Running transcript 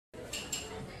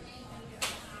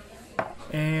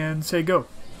And say go.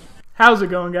 How's it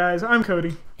going, guys? I'm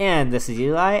Cody. And this is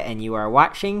Eli, and you are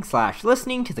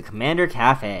watching/listening to the Commander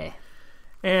Cafe.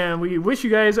 And we wish you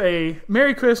guys a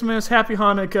Merry Christmas, Happy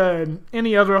Hanukkah, and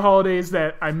any other holidays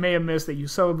that I may have missed that you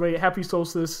celebrate. Happy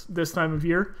Solstice this time of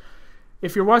year.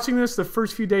 If you're watching this the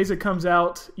first few days it comes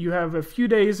out, you have a few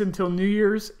days until New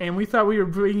Year's, and we thought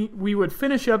we would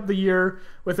finish up the year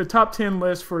with a top 10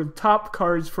 list for the top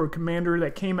cards for Commander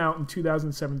that came out in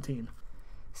 2017.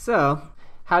 So,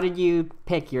 how did you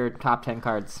pick your top 10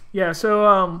 cards? Yeah,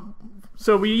 so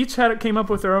we each came up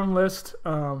with our own list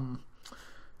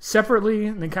separately,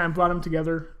 and then kind of brought them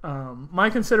together.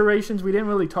 My considerations, we didn't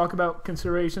really talk about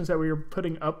considerations that we were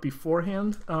putting up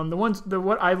beforehand.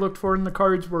 What I looked for in the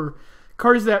cards were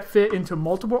cards that fit into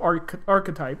multiple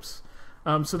archetypes,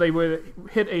 so they would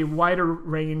hit a wider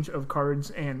range of cards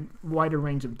and wider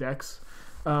range of decks.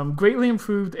 Greatly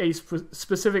improved a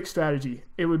specific strategy.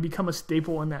 It would become a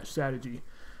staple in that strategy.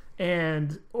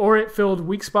 Or it filled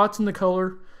weak spots in the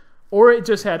color, or it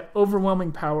just had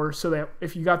overwhelming power so that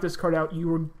if you got this card out, you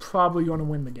were probably going to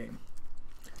win the game.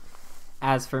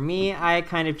 As for me, I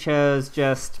kind of chose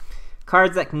just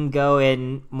cards that can go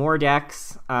in more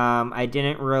decks. I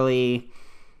didn't really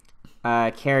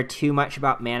care too much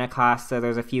about mana cost, so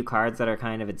there's a few cards that are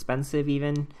kind of expensive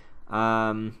even.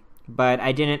 But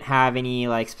I didn't have any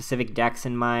specific decks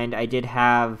in mind. I did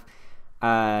have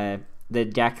the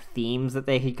deck themes that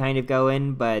they could kind of go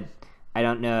in, but I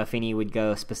don't know if any would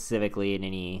go specifically in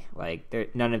any,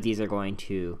 none of these are going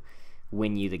to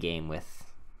win you the game with,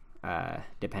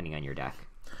 depending on your deck.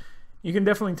 You can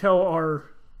definitely tell our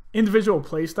individual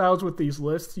play styles with these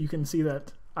lists. You can see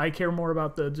that I care more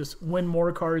about the just win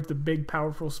more cards, the big,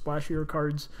 powerful, splashier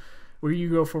cards, where you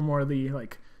go for more of the,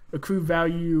 accrue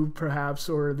value, perhaps,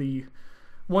 or the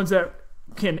ones that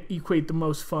can equate the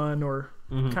most fun, or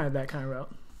kind of that kind of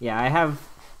route. Yeah, I have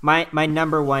my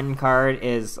number one card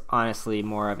is honestly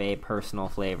more of a personal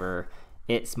flavor.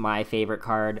 It's my favorite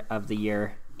card of the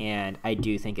year, and I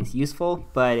do think it's useful,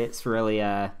 but it's really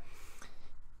a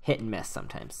hit and miss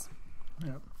sometimes.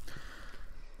 Yeah.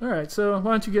 All right, so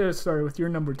why don't you get us started with your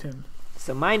number 10?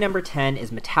 So my number 10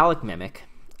 is Metallic Mimic,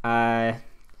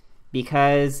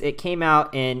 because it came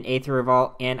out in Aether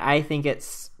Revolt, and I think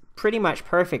it's pretty much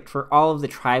perfect for all of the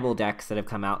tribal decks that have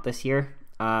come out this year.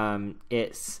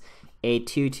 It's a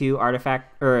 2/2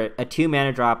 artifact, or a 2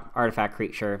 mana drop artifact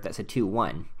creature that's a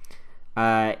 2/1.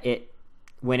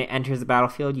 When it enters the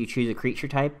battlefield, you choose a creature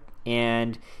type,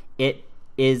 and it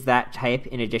is that type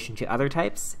in addition to other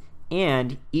types.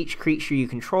 And each creature you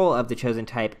control of the chosen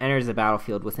type enters the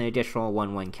battlefield with an additional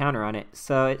 1/1 counter on it.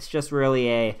 So it's just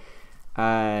really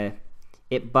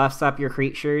it buffs up your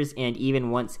creatures, and even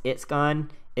once it's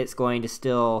gone, it's going to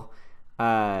still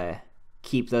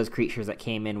keep those creatures that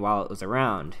came in while it was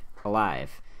around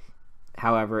alive.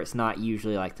 However, it's not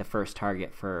usually the first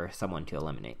target for someone to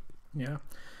eliminate. Yeah.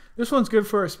 This one's good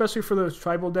especially for those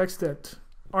tribal decks that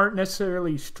aren't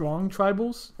necessarily strong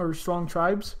tribals or strong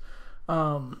tribes.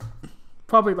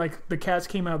 Probably the Cats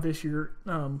came out this year.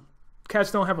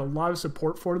 Cats don't have a lot of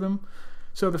support for them.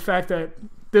 So the fact that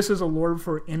this is a lord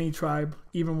for any tribe,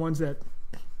 even ones that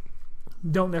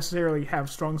don't necessarily have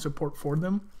strong support for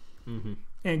them,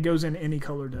 and goes in any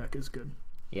color deck is good.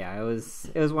 Yeah, it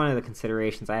was one of the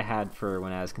considerations I had for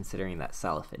when I was considering that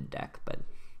Celiphin deck, but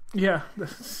yeah,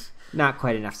 not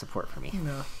quite enough support for me.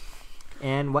 No.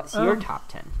 And what's your top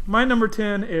 10? My number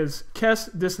 10 is Kess,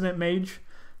 Dissonant Mage.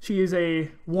 She is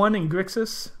a 1 in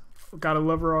Grixis. Gotta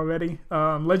love her already.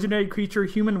 Legendary creature,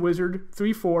 human wizard,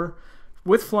 3/4,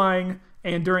 with flying,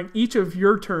 and during each of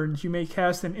your turns, you may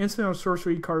cast an instant or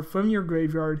sorcery card from your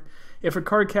graveyard. If a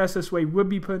card cast this way would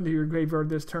be put into your graveyard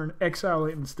this turn, exile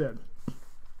it instead.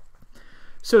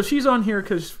 So she's on here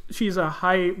because she's a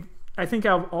high... I think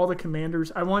out of all the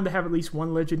commanders, I wanted to have at least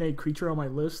one legendary creature on my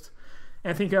list.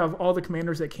 And I think out of all the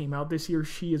commanders that came out this year,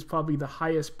 she is probably the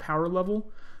highest power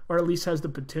level, or at least has the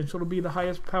potential to be the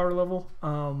highest power level.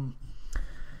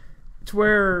 It's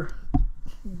where,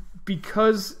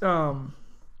 because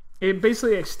it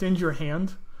basically extends your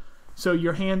hand. So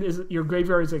your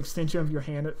graveyard is an extension of your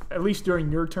hand, at least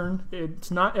during your turn.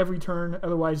 It's not every turn,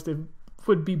 otherwise it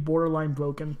would be borderline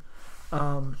broken.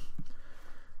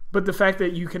 But the fact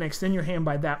that you can extend your hand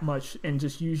by that much and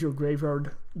just use your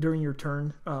graveyard during your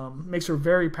turn makes her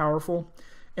very powerful.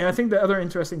 And I think the other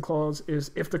interesting clause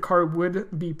is if the card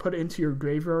would be put into your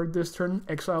graveyard this turn,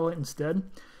 exile it instead.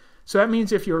 So that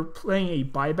means if you're playing a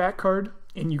buyback card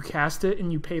and you cast it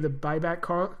and you pay the buyback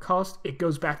cost, it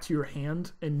goes back to your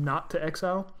hand and not to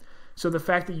exile. So the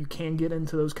fact that you can get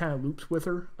into those kind of loops with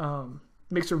her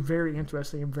makes her very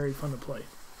interesting and very fun to play.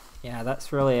 Yeah,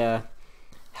 that's really a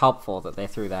helpful that they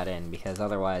threw that in, because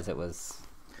otherwise it was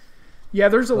Yeah,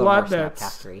 there's a lot that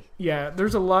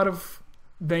there's a lot of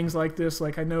things like this.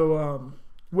 Like I know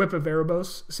Whip of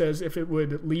Erebos says if it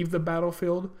would leave the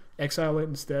battlefield, exile it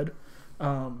instead.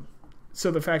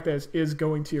 So the fact that it is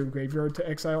going to your graveyard to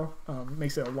exile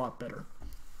makes it a lot better.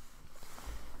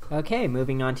 Okay,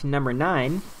 moving on to number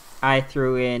 9, I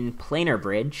threw in Planar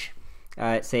Bridge.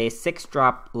 It's a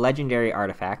 6-drop legendary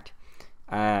artifact,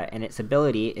 and its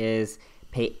ability is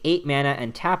pay 8 mana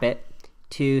and tap it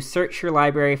to search your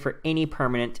library for any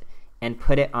permanent and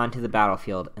put it onto the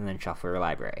battlefield, and then shuffle your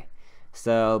library.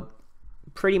 So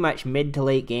pretty much mid to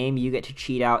late game, you get to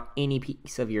cheat out any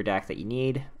piece of your deck that you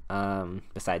need,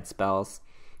 besides spells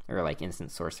or like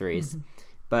instant sorceries.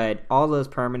 But all those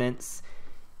permanents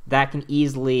that can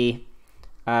easily,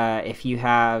 if you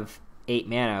have 8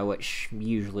 mana, which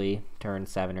usually turn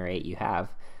 7 or 8 you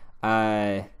have,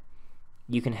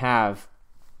 you can have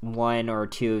 1 or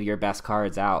 2 of your best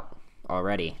cards out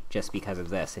already just because of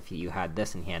this. If you had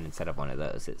this in hand instead of one of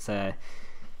those, it's a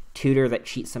tutor that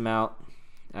cheats them out.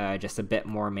 Just a bit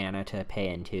more mana to pay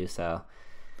into. So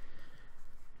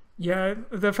yeah,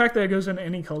 the fact that it goes in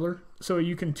any color, so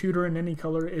you can tutor in any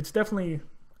color, it's definitely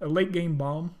a late game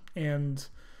bomb. And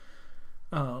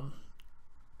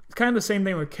it's kind of the same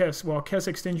thing with Kess. While Kess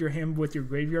extends your hand with your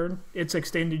graveyard, it's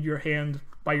extended your hand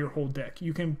by your whole deck.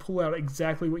 You can pull out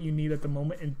exactly what you need at the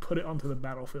moment and put it onto the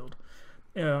battlefield.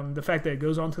 The fact that it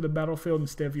goes onto the battlefield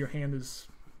instead of your hand is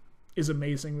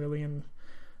amazing, really. And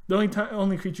the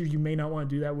only creatures you may not want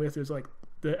to do that with is like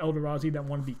the Eldrazi that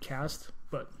want to be cast.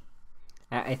 But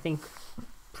I think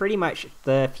pretty much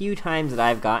the few times that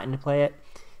I've gotten to play it,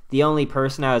 the only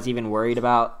person I was even worried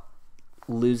about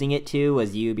losing it to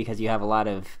was you, because you have a lot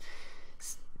of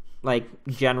like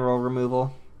general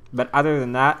removal. But other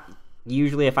than that,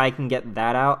 usually if I can get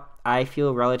that out, I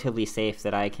feel relatively safe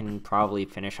that I can probably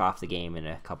finish off the game in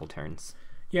a couple turns.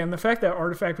 Yeah, and the fact that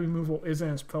artifact removal isn't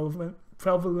as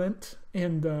prevalent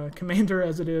in Commander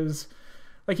as it is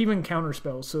like even counter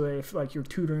spells. So that if like you're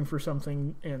tutoring for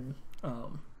something and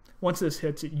once this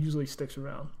hits, it usually sticks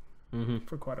around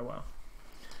for quite a while.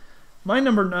 My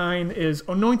number 9 is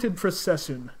Anointed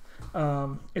Procession.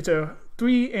 It's a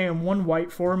 3 and 1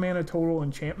 white 4 mana total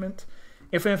enchantment.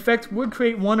 If an effect would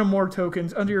create 1 or more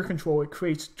tokens under your control, it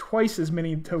creates twice as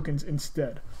many tokens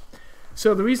instead.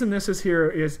 So the reason this is here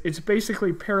is it's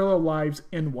basically Parallel Lives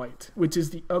in white, which is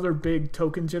the other big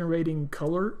token generating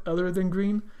color other than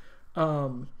green.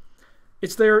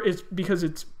 It's because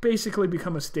it's basically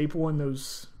become a staple in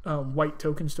those white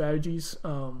token strategies,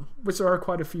 which there are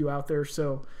quite a few out there.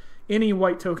 So any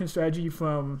white token strategy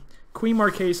from Queen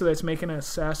Marquesa that's making an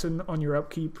assassin on your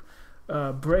upkeep,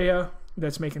 Brea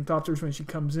that's making Thopters when she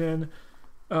comes in,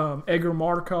 Edgar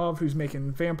Markov who's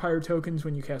making vampire tokens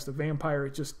when you cast a vampire.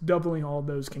 It's just doubling all of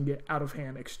those can get out of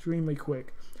hand extremely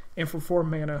quick. And for 4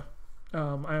 mana,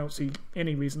 I don't see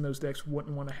any reason those decks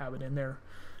wouldn't want to have it in there.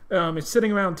 It's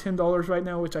sitting around $10 right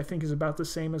now, which I think is about the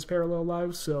same as Parallel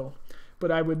Lives.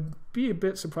 But I would be a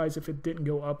bit surprised if it didn't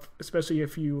go up, especially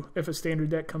if a standard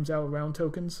deck comes out around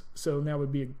tokens. So now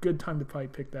would be a good time to probably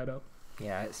pick that up.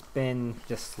 Yeah, it's been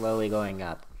just slowly going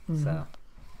up. So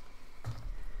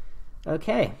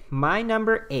okay, my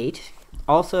number 8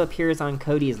 also appears on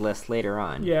Cody's list later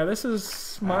on. Yeah, this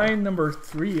is my number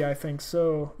 3, I think.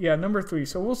 So yeah, number 3.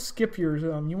 So we'll skip yours.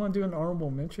 You want to do an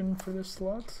honorable mention for this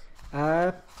slot?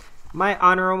 My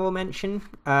honorable mention,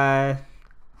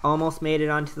 almost made it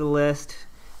onto the list,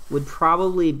 would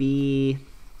probably be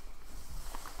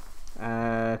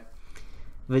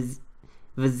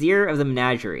Vizier of the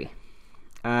Menagerie,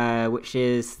 which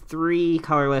is 3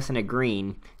 colorless and a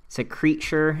green. It's a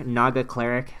creature, Naga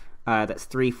Cleric, that's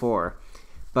 3/4.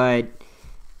 But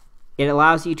it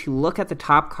allows you to look at the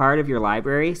top card of your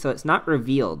library, so it's not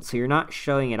revealed, so you're not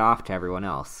showing it off to everyone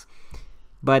else.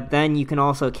 But then you can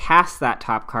also cast that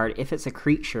top card if it's a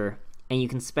creature, and you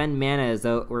can spend mana as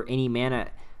though it were any mana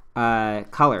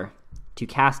color to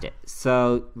cast it.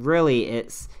 So really,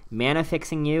 it's mana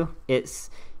fixing you. It's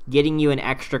getting you an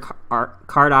extra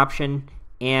card option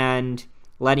and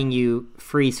letting you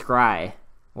free scry.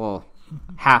 Well,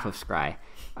 half of scry.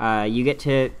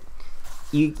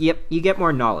 You get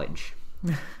more knowledge,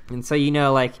 and so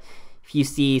like if you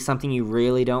see something you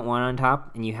really don't want on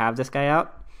top and you have this guy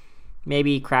out,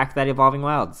 maybe crack that Evolving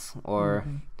Wilds or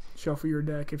shuffle your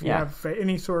deck if you have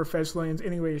any sort of fetch lands.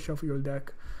 Any way to shuffle your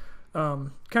deck.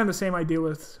 Kind of the same idea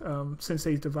with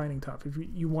Sensei's Divining Top. If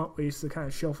you want ways to kind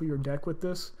of shuffle your deck with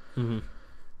this,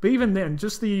 but even then,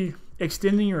 just the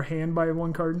extending your hand by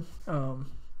 1 card.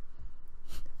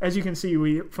 As you can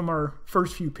see, from our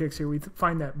first few picks here, we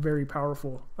find that very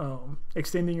powerful.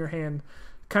 Extending your hand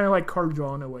kind of like card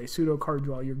draw in a way, pseudo card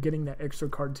draw. You're getting that extra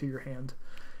card to your hand.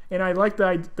 And I like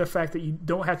the fact that you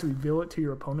don't have to reveal it to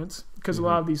your opponents, because a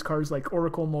lot of these cards like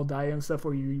Oracle, Moldiah, and stuff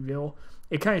where you reveal,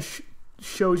 it kind of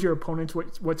shows your opponents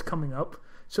what's coming up,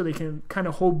 so they can kind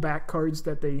of hold back cards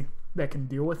that can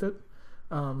deal with it.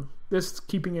 This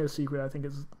keeping it a secret, I think,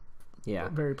 is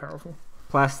very powerful.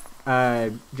 Plus,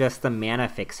 just the mana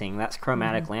fixing. That's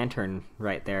Chromatic Lantern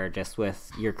right there, just with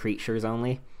your creatures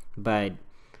only. But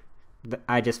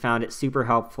I just found it super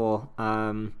helpful.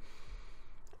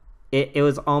 It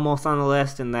was almost on the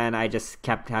list, and then I just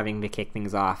kept having to kick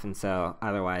things off, and so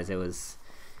otherwise it was...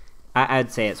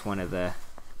 I'd say it's one of the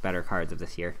better cards of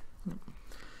this year.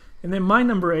 And then my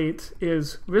number 8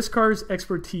 is Rishkar's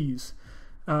Expertise.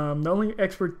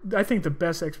 I think the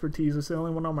best Expertise is the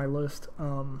only one on my list.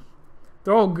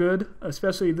 They're all good,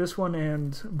 especially this one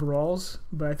and Brawls,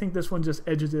 but I think this one just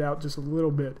edges it out just a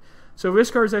little bit. So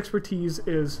Rishkar's Expertise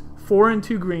is 4 and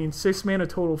 2 green, 6 mana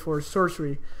total for a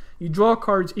sorcery. You draw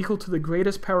cards equal to the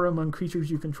greatest power among creatures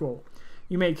you control.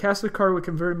 You may cast a card with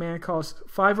converted mana cost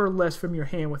 5 or less from your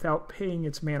hand without paying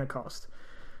its mana cost.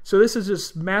 So this is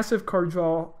just massive card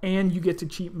draw, and you get to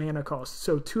cheap mana cost.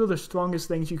 So two of the strongest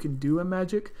things you can do in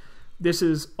Magic, this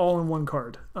is all in one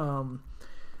card.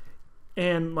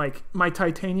 And like my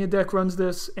Titania deck runs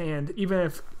this, and even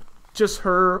if just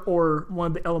her or one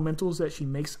of the elementals that she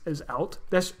makes is out,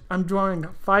 I'm drawing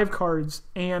 5 cards,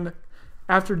 and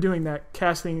after doing that,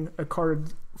 casting a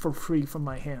card for free from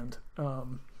my hand.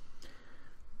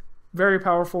 Very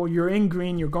powerful. You're in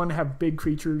green, you're going to have big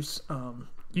creatures.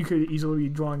 You could easily be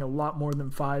drawing a lot more than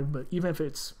 5, but even if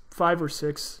it's 5 or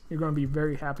 6, you're going to be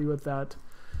very happy with that.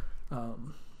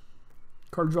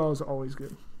 Card draw is always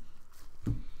good.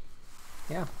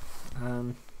 Yeah.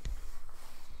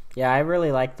 I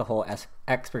really like the whole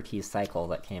Expertise cycle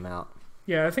that came out.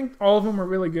 Yeah, I think all of them are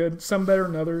really good. Some better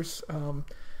than others.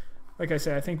 Like I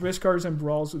said, I think Rishkar's and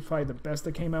Brawls was probably the best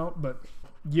that came out, but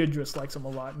Yidris likes them a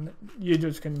lot, and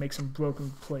Yidris can make some broken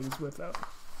plays with that.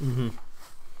 Mm-hmm.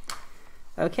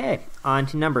 Okay, on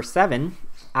to number 7.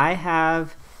 I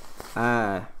have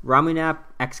Ramunap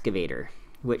Excavator,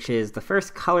 which is the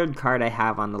first colored card I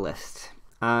have on the list.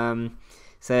 So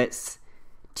it's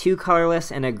 2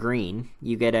 colorless and a green.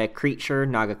 You get a creature,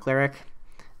 Naga Cleric,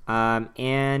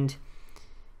 and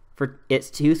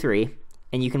it's 2/3,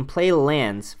 and you can play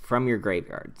lands from your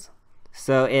graveyards.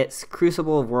 So it's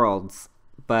Crucible of Worlds,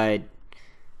 but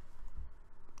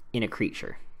in a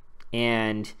creature,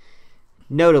 and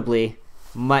notably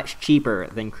much cheaper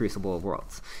than Crucible of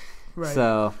Worlds. Right.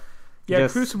 So yeah,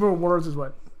 Crucible of Worlds is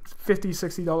what,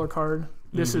 $50-$60 card.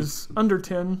 This is under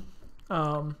 10.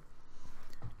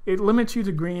 It limits you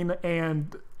to green,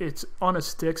 and it's on a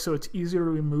stick, so it's easier to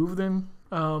remove than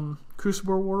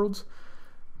Crucible of Worlds.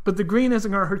 But the green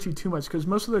isn't going to hurt you too much, because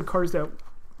most of the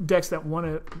decks that want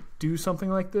to do something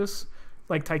like this,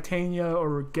 like Titania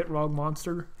or Get Rog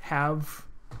Monster,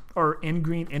 are in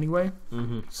green anyway.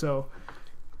 Mm-hmm. So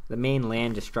the main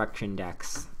land destruction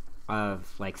decks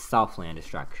of like self-land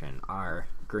destruction are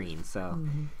green. So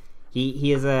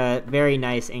he is a very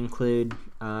nice include.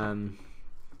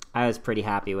 I was pretty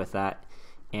happy with that,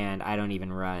 and I don't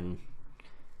even run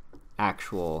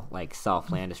actual like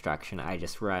self-land destruction. I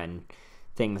just run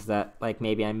things that like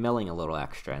maybe I'm milling a little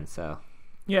extra, and so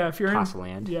yeah, if you're toss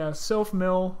land. Yeah,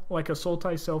 self-mill, like a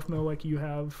Sultai self-mill like you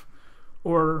have,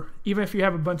 or even if you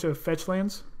have a bunch of fetch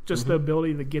lands, just the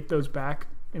ability to get those back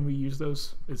and reuse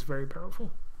those is very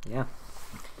powerful. Yeah.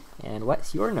 And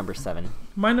what's your number 7?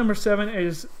 My number 7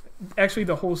 is actually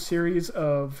the whole series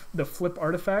of the flip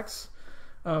artifacts.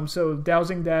 So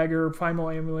Dowsing Dagger, Primal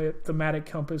Amulet, Thematic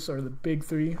Compass are the big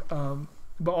 3.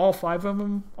 But all 5 of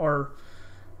them are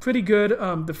pretty good.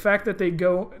 The fact that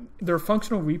they're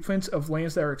functional reprints of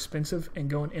lands that are expensive and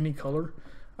go in any color.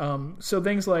 So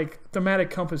things like Thematic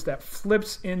Compass that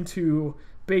flips into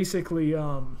basically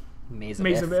Maze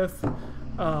of Ith.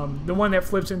 The one that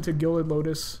flips into Gilded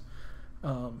Lotus.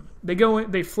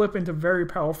 They flip into very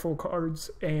powerful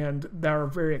cards and that are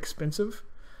very expensive.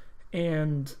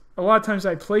 And a lot of times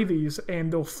I play these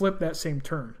and they'll flip that same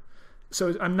turn.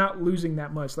 So I'm not losing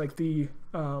that much. Like the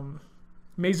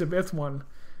Maze of Ith one,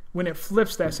 when it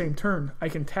flips that same turn, I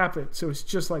can tap it. So it's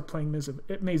just like playing Maze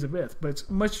of Ith, but it's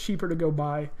much cheaper to go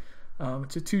buy.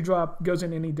 It's a 2-drop, goes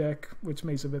in any deck, which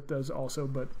Maze of Ith does also.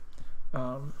 But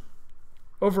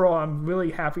overall, I'm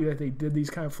really happy that they did these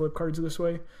kind of flip cards this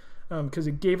way, because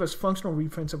it gave us functional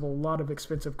reprints of a lot of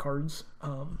expensive cards.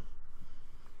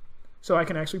 So I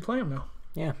can actually play them now.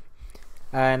 Yeah.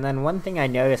 And then one thing I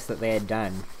noticed that they had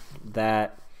done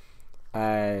that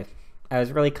I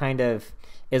was really kind of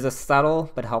is a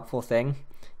subtle but helpful thing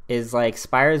is like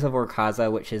Spires of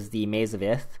Orkaza, which is the Maze of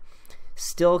Ith,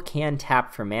 still can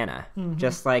tap for mana,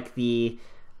 just like the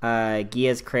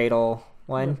Gia's Cradle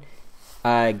one.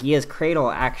 Gia's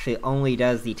Cradle actually only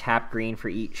does the tap green for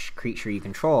each creature you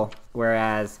control,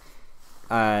 whereas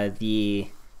the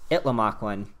Itlimoc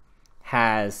one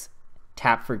has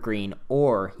tap for green,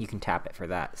 or you can tap it for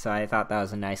that. So I thought that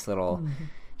was a nice little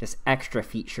just extra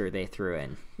feature they threw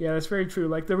in. Yeah, that's very true.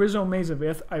 Like the original Maze of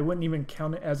Ith, I wouldn't even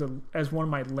count it as one of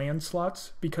my land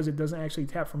slots because it doesn't actually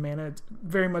tap for mana. It's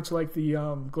very much like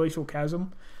the Glacial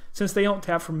Chasm. Since they don't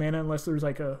tap for mana unless there's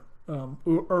like a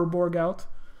Urborg out,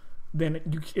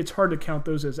 then it's hard to count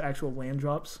those as actual land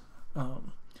drops.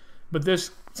 But this,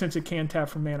 since it can tap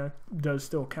for mana, does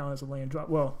still count as a land drop.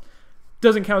 Well,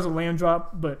 doesn't count as a land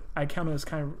drop, but I count it as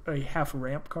kind of a half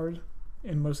ramp card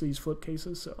in most of these flip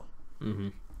cases. So.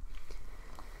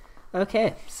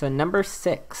 Okay, so number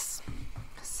 6.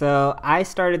 So I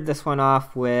started this one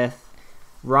off with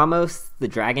Ramos the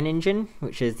Dragon Engine,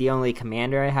 which is the only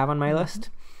commander I have on my list,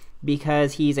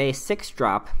 because he's a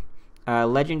 6-drop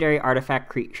legendary artifact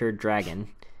creature dragon,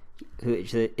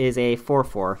 which is a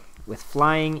 4/4 with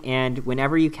flying, and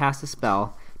whenever you cast a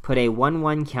spell, put a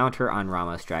 1/1 counter on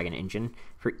Ramos Dragon Engine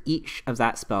for each of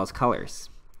that spell's colors.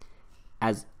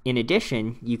 As in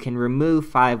addition, you can remove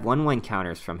 5 1/1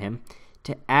 counters from him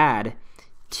to add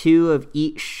 2 of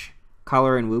each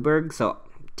color in WUBRG, so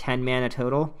 10 mana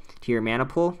total, to your mana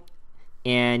pool,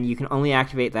 and you can only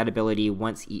activate that ability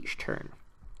once each turn.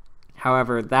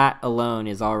 However, that alone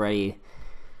is already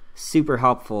super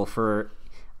helpful for,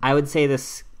 I would say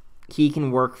he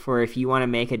can work for if you want to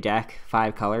make a deck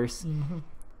 5 colors.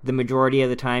 The majority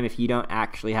of the time, if you don't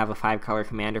actually have a 5-color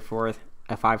commander for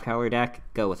a 5-color deck,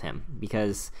 go with him,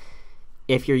 because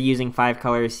if you're using 5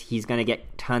 colors, he's going to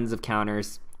get tons of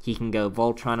counters. He can go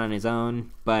Voltron on his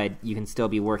own, but you can still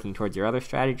be working towards your other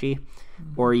strategy,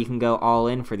 or you can go all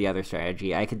in for the other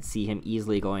strategy. I could see him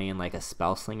easily going in like a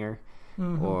Spellslinger,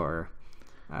 or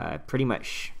pretty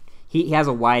much he has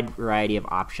a wide variety of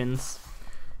options.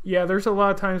 Yeah, there's a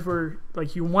lot of times where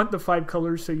like you want the 5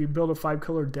 colors, so you build a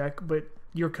 5-color deck, but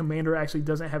your commander actually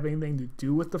doesn't have anything to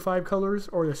do with the 5 colors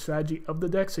or the strategy of the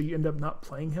deck, so you end up not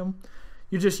playing him.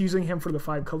 You're just using him for the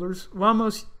 5 colors.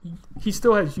 Ramos, he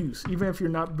still has use, even if you're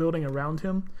not building around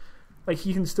him. Like,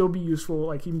 he can still be useful.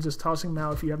 Like, even just tossing him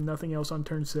out if you have nothing else on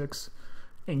turn 6,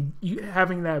 and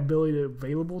having that ability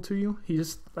available to you. He's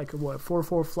just like a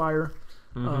 4/4 flyer.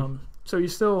 So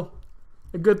he's still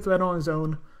a good threat on his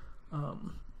own.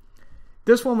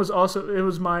 This one was also, it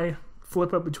was my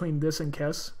flip up between this and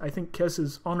Kess. I think Kess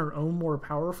is on her own more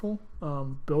powerful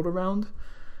build around,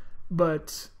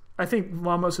 but I think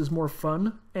Ramos is more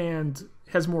fun and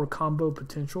has more combo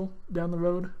potential down the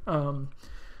road.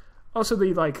 Also,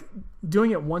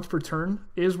 doing it once per turn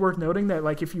is worth noting that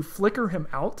if you flicker him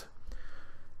out,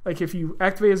 if you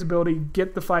activate his ability,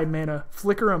 get the 5 mana,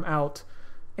 flicker him out,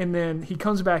 and then he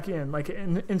comes back in like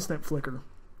an instant flicker.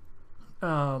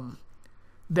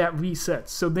 That resets.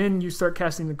 So then you start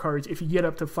casting the cards. If you get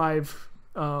up to 5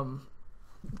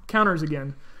 counters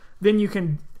again, then you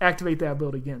can activate that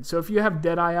ability again. So if you have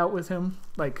Deadeye out with him,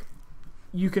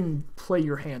 you can play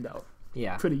your hand out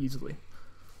pretty easily.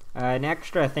 An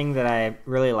extra thing that I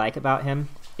really like about him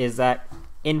is that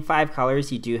in 5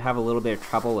 colors, you do have a little bit of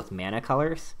trouble with mana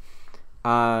colors.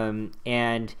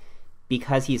 And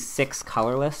because he's 6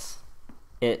 colorless,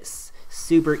 it's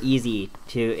super easy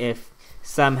to, if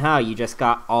somehow you just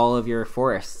got all of your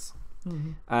forests,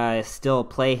 still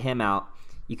play him out.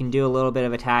 You can do a little bit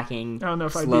of attacking,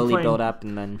 slowly build up,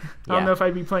 and then... I don't know if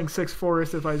I'd be playing 6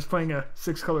 forests if I was playing a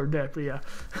 6-color deck, but yeah.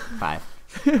 5.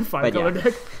 5-color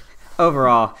deck.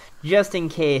 Overall, just in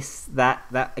case that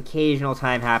occasional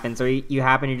time happens, or you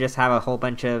happen to just have a whole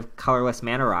bunch of colorless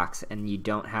mana rocks and you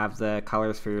don't have the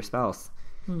colors for your spells,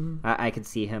 I could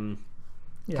see him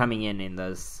coming in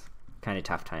those kind of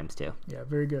tough times too. Yeah,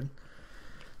 very good.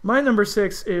 My number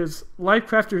 6 is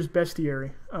Lifecrafter's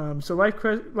Bestiary. So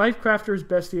Lifecrafter's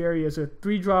Bestiary is a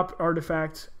 3-drop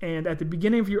artifact, and at the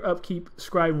beginning of your upkeep,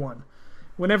 scry 1.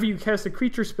 Whenever you cast a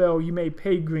creature spell, you may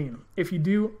pay green. If you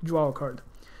do, draw a card.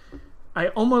 I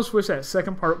almost wish that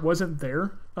second part wasn't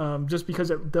there, just because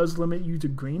it does limit you to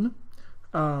green.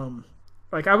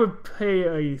 I would pay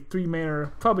a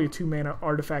 3-mana, probably a 2-mana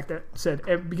artifact that said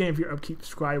at the beginning of your upkeep,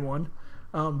 scry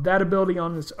 1. That ability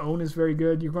on its own is very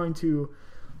good. You're going to...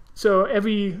 So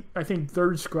every, I think,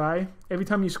 third scry, every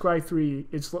time you scry 3,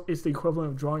 it's the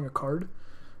equivalent of drawing a card.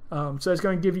 So it's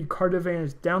going to give you card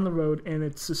advantage down the road, and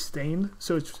it's sustained.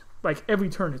 So it's every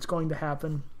turn it's going to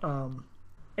happen.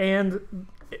 And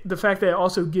the fact that it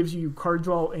also gives you card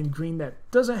draw in green that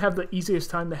doesn't have the easiest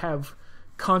time to have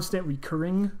constant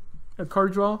recurring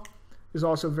card draw is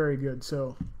also very good.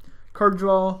 So card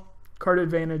draw, card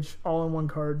advantage, all in one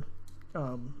card.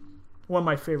 One of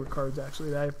my favorite cards,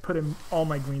 actually, that I put in all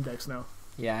my green decks now.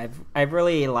 Yeah, I've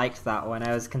really liked that one.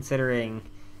 I was considering,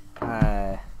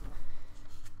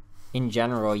 in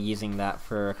general, using that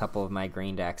for a couple of my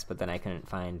green decks, but then I couldn't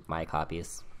find my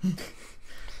copies.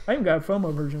 I even got a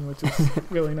FOMO version, which is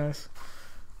really nice.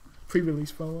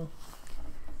 Pre-release FOMO.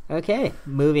 Okay,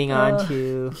 moving on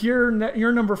to...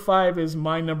 Your number 5 is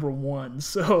my number 1,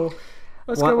 so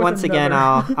let's go with once another. again,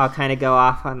 I'll kind of go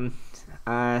off on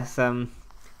some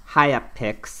high-up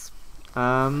picks.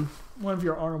 One of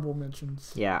your honorable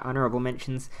mentions. Yeah, honorable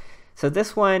mentions. So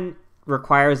this one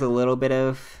requires a little bit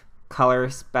of color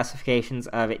specifications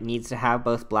of it needs to have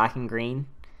both black and green,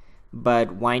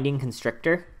 but Winding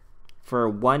Constrictor, for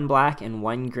 1 black and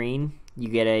 1 green, you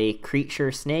get a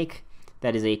creature snake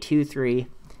that is a 2/3,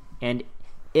 and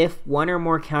if one or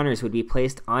more counters would be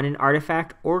placed on an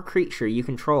artifact or creature you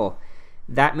control,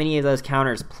 that many of those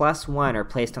counters plus 1 are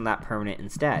placed on that permanent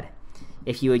instead.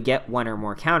 If you would get 1 or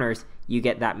more counters, you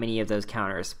get that many of those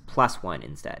counters plus 1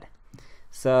 instead.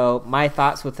 So my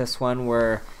thoughts with this one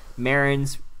were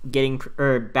Marin's getting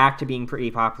back to being pretty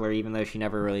popular, even though she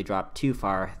never really dropped too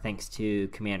far thanks to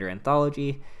Commander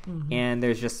Anthology. Mm-hmm. And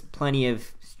there's just plenty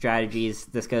of strategies.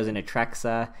 This goes into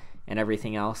Trexa and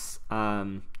everything else.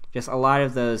 Just a lot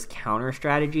of those counter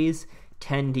strategies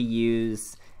tend to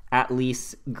use at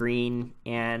least green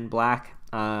and black.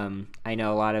 I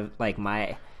know a lot of like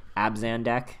my Abzan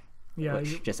deck,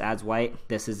 which just adds white.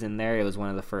 This is in there. It was one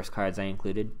of the first cards I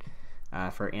included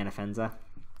for Anafenza.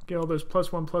 Get all those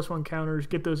 +1/+1 counters.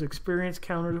 Get those experience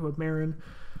counters with Marin.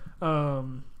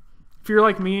 If you're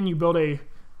like me and you build a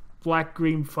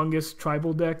black-green fungus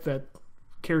tribal deck that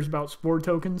cares about spore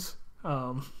tokens,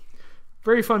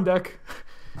 very fun deck.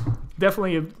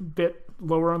 Definitely a bit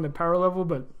lower on the power level,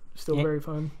 but still very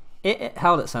fun. It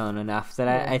held its own enough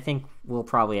that I think we'll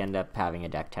probably end up having a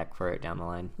deck tech for it down the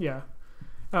line. Yeah.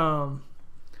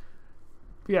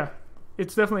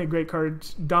 It's definitely a great card.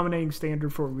 It's dominating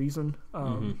standard for a reason.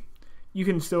 You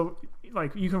can still,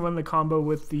 you can run the combo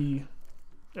with the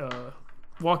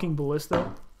Walking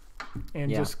Ballista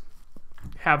and just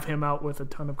have him out with a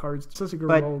ton of cards. It's such a good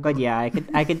role. But yeah,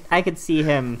 I could see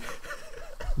him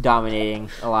dominating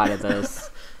a lot of those.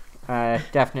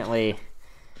 Definitely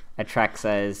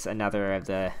Atrexa is another of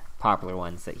the popular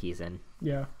ones that he's in.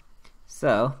 Yeah.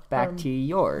 So, back to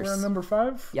yours. We're on number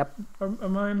 5? Yep.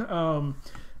 Of mine.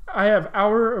 I have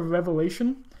Hour of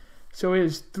Revelation. So it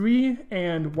is 3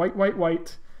 and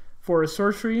white for a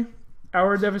sorcery.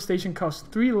 Hour of Devastation costs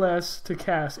 3 less to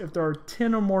cast if there are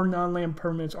 10 or more non-land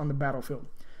permanents on the battlefield.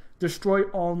 Destroy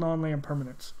all non-land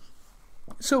permanents.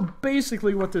 So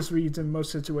basically what this reads in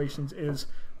most situations is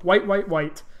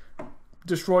white,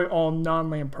 destroy all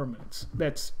non-land permanents.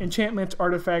 That's enchantments,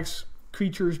 artifacts,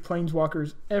 creatures,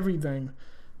 planeswalkers, everything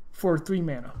for 3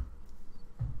 mana.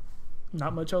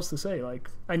 Not much else to say.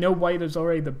 I know white is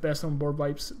already the best on board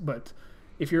wipes, but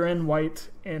if you're in white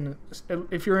and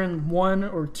if you're in 1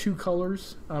 or 2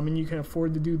 colors, and you can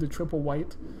afford to do the triple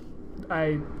white,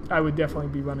 I would definitely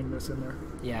be running this in there.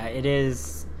 Yeah, it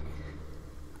is.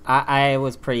 I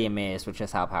was pretty amazed with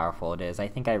just how powerful it is. I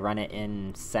think I run it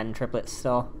in Sen triplets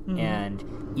still,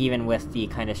 and even with the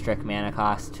kind of strict mana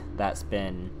cost, that's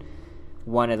been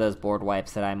one of those board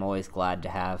wipes that I'm always glad to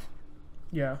have.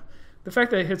 Yeah. The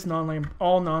fact that it hits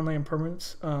all non-land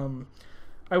permanents,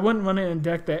 I wouldn't run it in a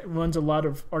deck that runs a lot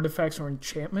of artifacts or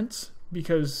enchantments,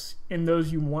 because in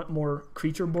those you want more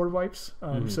creature board wipes.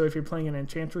 So if you're playing an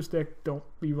Enchantress deck, don't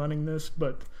be running this.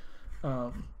 But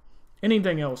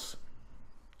anything else,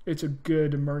 it's a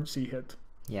good emergency hit.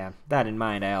 Yeah, that in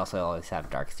mind, I also always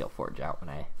have Darksteel Forge out when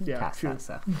I cast that,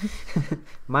 so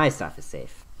my stuff is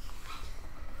safe.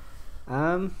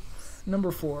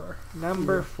 Number 4.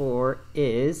 Number 4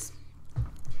 is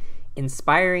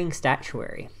Inspiring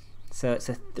Statuary. So it's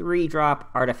a 3-drop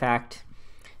artifact.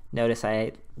 Notice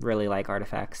I really like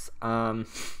artifacts.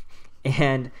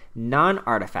 And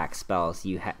non-artifact spells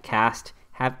you cast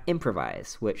have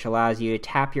Improvise, which allows you to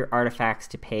tap your artifacts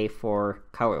to pay for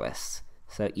colorless.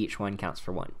 So each one counts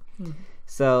for 1.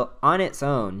 So on its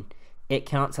own, it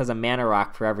counts as a mana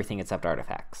rock for everything except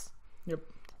artifacts. Yep.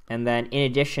 And then in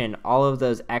addition, all of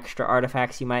those extra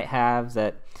artifacts you might have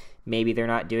that maybe they're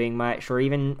not doing much, or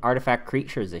even artifact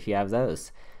creatures if you have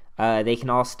those, they can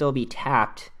all still be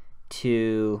tapped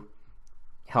to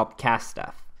help cast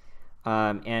stuff.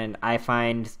 And I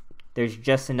find there's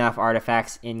just enough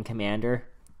artifacts in Commander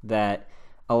that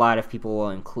a lot of people will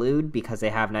include because they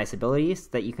have nice abilities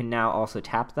that you can now also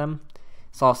tap them.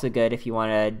 It's also good if you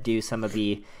want to do some of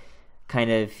the kind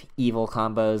of evil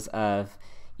combos of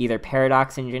either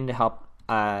Paradox Engine to help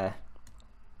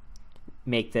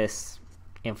make this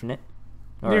infinite,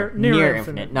 or near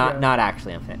infinite, not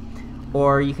actually infinite.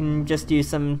 Or you can just do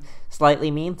some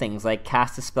slightly mean things like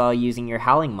cast a spell using your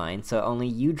Howling Mine, so only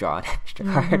you draw an extra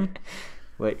card.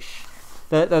 Which,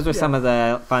 those are some of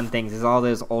the fun things, is all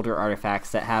those older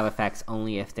artifacts that have effects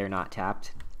only if they're not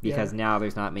tapped. Because now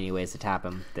there's not many ways to tap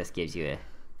them. This gives you a...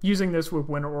 Using this with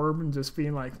Winter Orb and just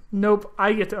being like, nope,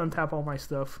 I get to untap all my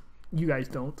stuff. You guys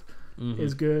don't.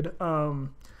 Is good. I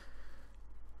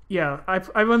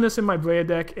run this in my Breya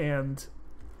deck, and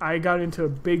I got into a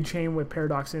big chain with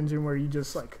Paradox Engine where you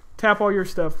just like tap all your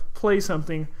stuff, play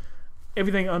something,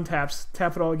 everything untaps,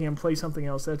 tap it all again, play something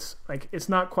else. That's like, it's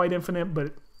not quite infinite,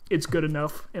 but it's good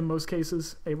enough in most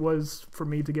cases. It was for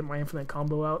me to get my infinite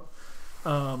combo out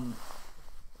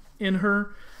in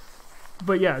her.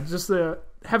 But yeah, just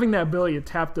having that ability to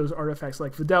tap those artifacts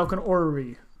like Vidalcan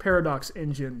Orrery, Paradox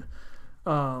Engine,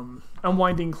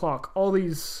 Unwinding Clock, all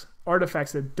these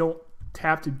artifacts that don't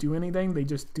tap to do anything, they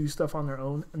just do stuff on their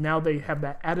own. Now they have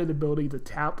that added ability to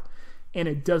tap, and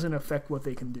it doesn't affect what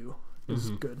they can do. This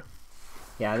is good.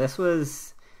 Yeah,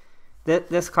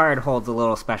 this card holds a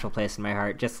little special place in my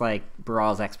heart, just like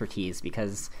Baral's Expertise,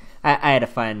 because I had a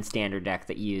fun standard deck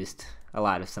that used a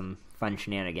lot of some fun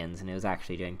shenanigans, and it was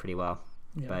actually doing pretty well.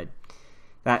 But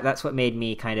that's what made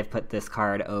me kind of put this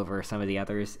card over some of the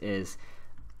others, is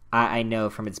I know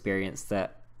from experience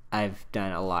that I've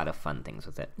done a lot of fun things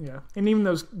with it. Yeah, and even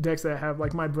those decks that have,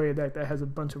 like my Breya deck that has a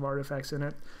bunch of artifacts in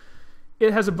it,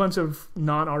 it has a bunch of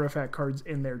non-artifact cards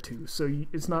in there too. So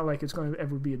it's not like it's going to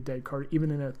ever be a dead card,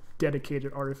 even in a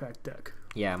dedicated artifact deck.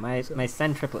 Yeah, my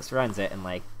Sen Triplets runs it, and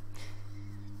like,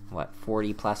 what,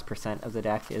 40+% of the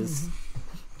deck is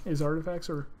artifacts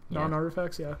or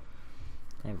non-artifacts. Yeah,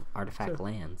 I have artifact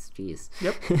lands. Jeez.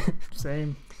 Yep.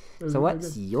 Same. So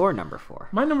what's your number 4?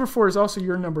 My number 4 is also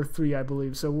your number 3, I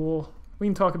believe. So we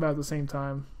can talk about it at the same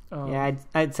time.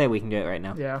 I'd say we can do it right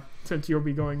now. Yeah, since you'll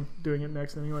be doing it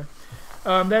next anyway.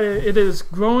 It is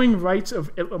Growing Rites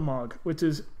of Itlimoc, which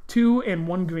is 2 and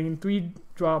 1 green,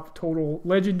 3-drop total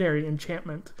legendary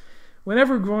enchantment.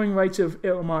 Whenever Growing Rites of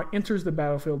Itlimoc enters the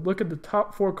battlefield, look at the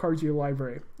top 4 cards of your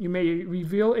library. You may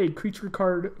reveal a creature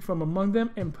card from among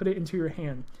them and put it into your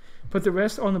hand. Put the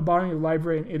rest on the bottom of your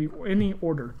library in any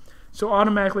order. So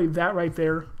automatically, that right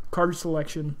there, card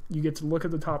selection, you get to look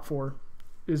at the top 4,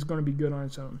 is going to be good on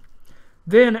its own.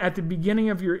 Then, at the beginning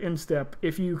of your end step,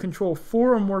 if you control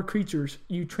 4 or more creatures,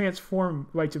 you transform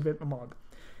Rites of Itlimoc.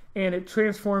 And it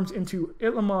transforms into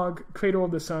Itlimoc, Cradle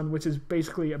of the Sun, which is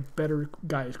basically a better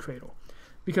Gaia's Cradle.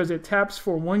 Because it taps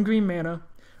for 1 green mana,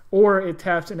 or it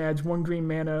taps and adds 1 green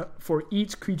mana for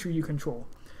each creature you control.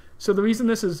 So the reason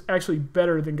this is actually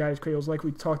better than Gaia's Cradles, like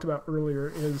we talked about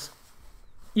earlier, is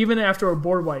even after a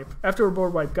board wipe,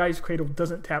 Gaia's Cradle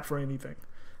doesn't tap for anything.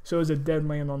 So it's a dead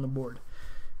land on the board.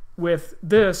 With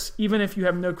this, even if you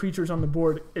have no creatures on the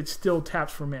board, it still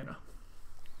taps for mana.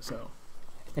 So,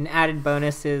 an added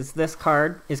bonus is this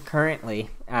card is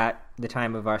currently, at the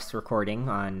time of us recording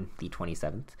on the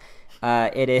 27th,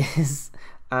 it is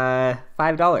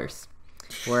 $5.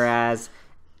 Whereas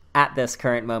at this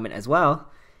current moment as well,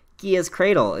 Gia's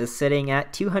Cradle is sitting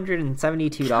at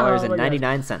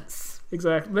 $272.99.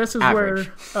 Exactly. This is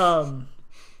average. Where,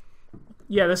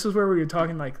 this is where we were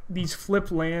talking, like, these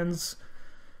flip lands,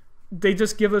 they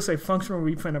just give us a functional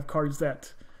reprint of cards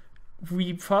that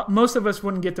most of us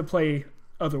wouldn't get to play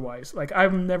otherwise. Like,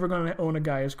 I'm never going to own a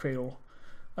Gaia's Cradle.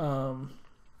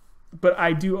 But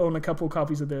I do own a couple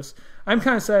copies of this. I'm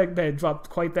kind of sad that it dropped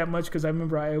quite that much, because I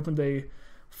remember I opened a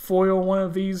foil one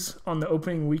of these on the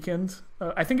opening weekend.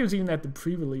 I think it was even at the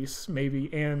pre-release,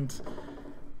 maybe, and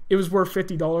it was worth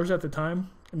 $50 at the time.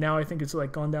 Now I think it's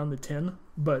like gone down to $10,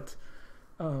 but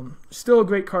still a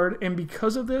great card. And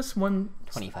because of this,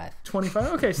 25.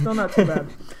 Okay, still not too bad.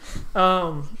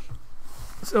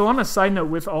 So on a side note,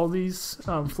 with all these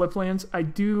flip lands, I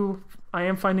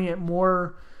am finding it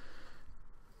more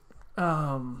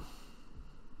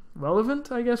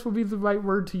relevant, I guess would be the right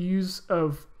word to use,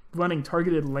 of running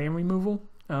targeted land removal,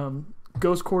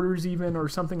 Ghost Quarters even, or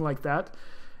something like that,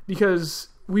 because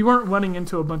we weren't running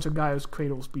into a bunch of Gaia's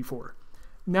Cradles before.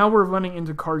 Now we're running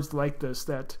into cards like this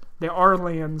that they are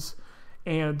lands,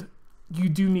 and you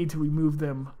do need to remove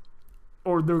them,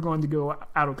 or they're going to go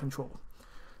out of control.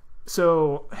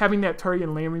 So having that target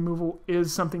land removal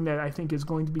is something that I think is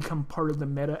going to become part of the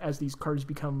meta as these cards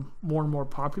become more and more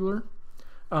popular.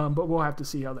 But we'll have to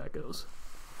see how that goes.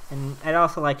 And I'd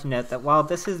also like to note that while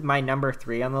this is my number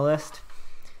 3 on the list,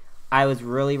 I was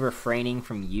really refraining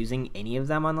from using any of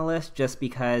them on the list just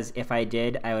because if I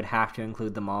did, I would have to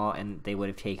include them all, and they would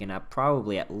have taken up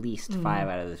probably at least 5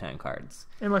 out of the 10 cards.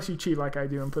 Unless you cheat like I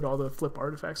do and put all the flip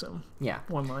artifacts in Yeah.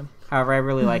 one line. However, I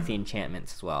really like the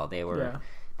enchantments as well. They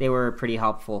were pretty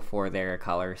helpful for their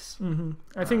colors.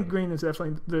 I think green is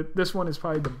definitely this one is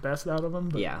probably the best out of them.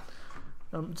 But, Yeah.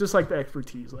 Just like the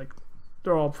expertise, like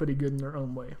they're all pretty good in their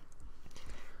own way.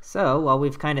 So, while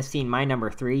we've kind of seen my number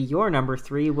 3, your number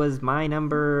 3 was my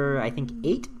number, I think,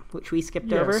 8, which we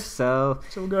skipped over. So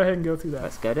we'll go ahead and go through that.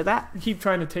 Let's go to that. I keep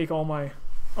trying to take all my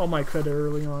credit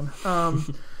early on.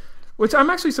 Which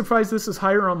I'm actually surprised this is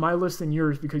higher on my list than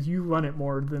yours because you run it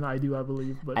more than I do, I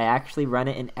believe. But I actually run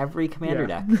it in every commander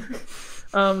deck.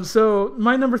 So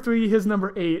my number 3, his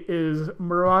number 8 is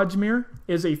Mirage Mirror.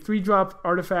 Is a 3-drop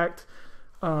artifact.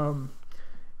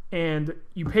 And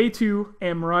you pay 2,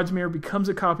 and Mirage Mirror becomes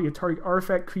a copy of target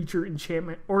artifact, creature,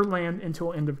 enchantment, or land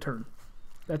until end of turn.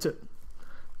 That's it.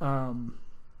 Yeah.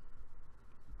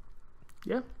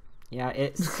 Yeah,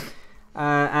 it's...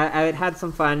 I had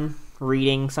some fun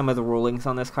reading some of the rulings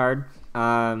on this card,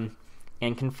 and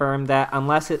confirmed that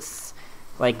unless it's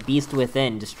like Beast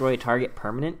Within, destroy a target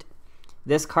permanent,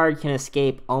 this card can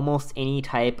escape almost any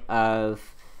type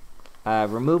of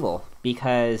removal,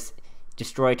 because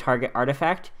destroy target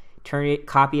artifact,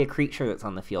 copy a creature that's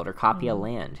on the field, or copy a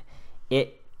land.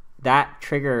 That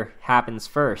trigger happens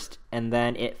first, and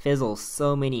then it fizzles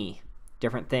so many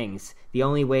different things. The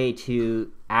only way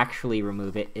to actually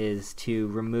remove it is to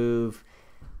remove,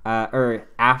 or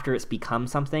after it's become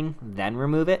something, then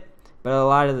remove it. But a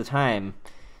lot of the time,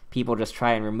 people just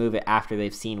try and remove it after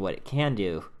they've seen what it can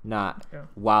do, not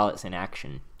while it's in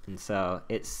action. And so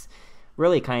it's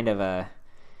really kind of a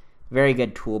very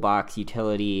good toolbox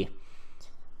utility.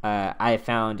 I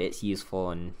found it's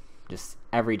useful in just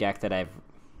every deck that I've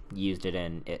used it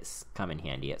in. It's come in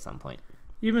handy at some point.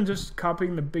 Even just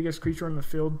copying the biggest creature on the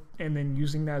field and then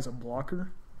using that as a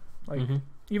blocker. Like,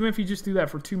 even if you just do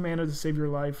that for 2 mana to save your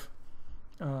life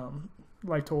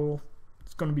total,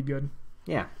 it's going to be good.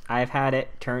 Yeah, I've had it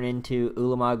turn into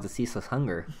Ulamog the Ceaseless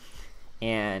Hunger,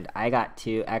 and I got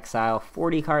to exile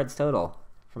 40 cards total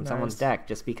from someone's deck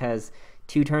just because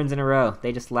 2 turns in a row,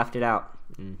 they just left it out.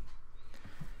 And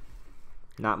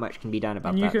not much can be done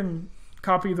about that. And you can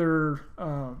copy their...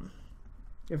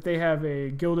 if they have a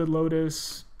Gilded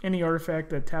Lotus, any artifact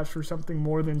that taps for something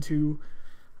more than 2,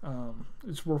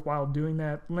 it's worthwhile doing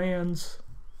that. Lands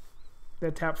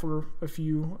that tap for a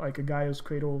few, like a Gaia's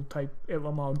Cradle type,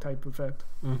 Itlomog type effect.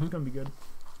 It's going to be good.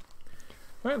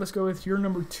 All right, let's go with your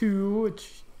number 2,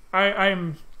 which I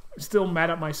am still mad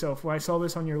at myself. When I saw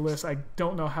this on your list, I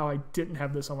don't know how I didn't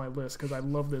have this on my list because I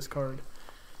love this card.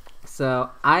 So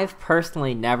I've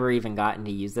personally never even gotten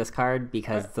to use this card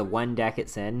because the one deck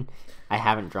it's in, I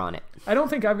haven't drawn it. I don't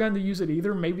think I've gotten to use it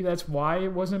either. Maybe that's why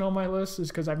it wasn't on my list, is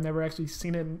because I've never actually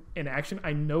seen it in action.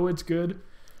 I know it's good,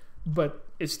 but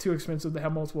it's too expensive to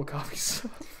have multiple copies.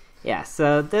 Yeah,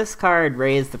 so this card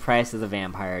raised the price of the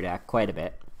Vampire deck quite a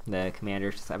bit, the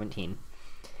Commander 17.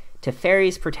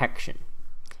 Teferi's Protection.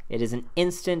 It is an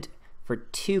instant for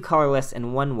 2 colorless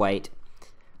and 1 white.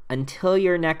 Until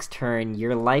your next turn,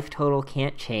 your life total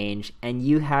can't change, and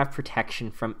you have protection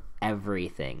from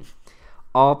everything.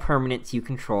 All permanents you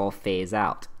control phase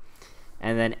out.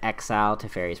 And then exile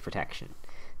Teferi's Protection.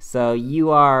 So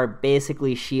you are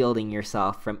basically shielding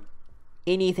yourself from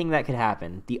anything that could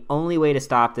happen. The only way to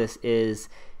stop this is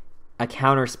a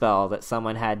counterspell that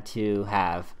someone had to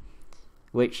have,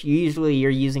 which usually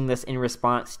you're using this in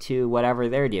response to whatever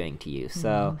they're doing to you.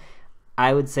 So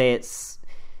I would say it's...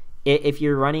 If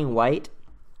you're running white,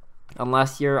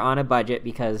 unless you're on a budget,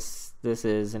 because this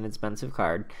is an expensive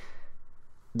card,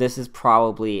 this is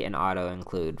probably an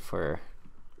auto-include for...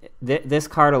 This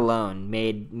card alone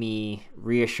made me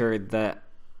reassured that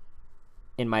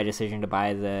in my decision to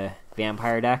buy the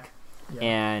Vampire deck,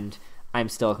 and I'm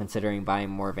still considering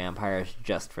buying more Vampires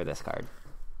just for this card.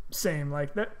 Same.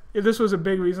 Like that. This was a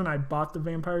big reason I bought the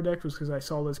Vampire deck, was because I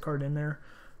saw this card in there.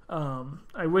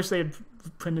 I wish they had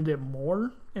printed it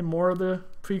more in more of the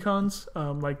precons,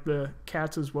 like the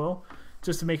cats as well,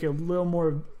 just to make it a little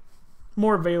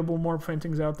more available, more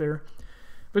printings out there.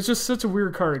 But it's just such a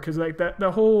weird card because like that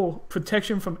the whole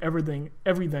protection from everything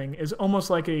is almost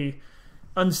like a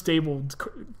unstable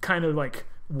kind of like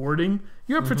wording.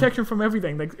 You have protection from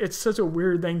everything. Like it's such a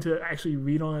weird thing to actually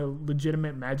read on a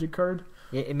legitimate Magic card.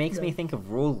 It makes me think of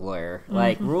Rules Lawyer.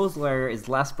 Like, Rules Lawyer is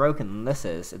less broken than this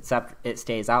is, except it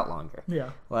stays out longer. Yeah.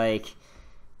 Like,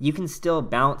 you can still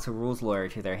bounce a Rules Lawyer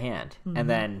to their hand, and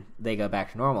then they go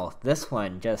back to normal. This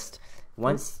one, just,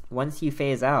 once you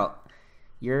phase out,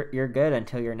 you're good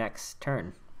until your next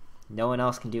turn. No one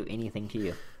else can do anything to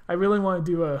you. I really want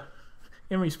to do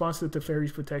in response to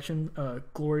Teferi's protection,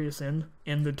 glorious end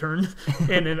the turn,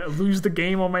 and then lose the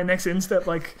game on my next end step.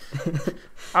 Like,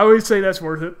 I always say that's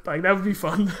worth it. Like, that would be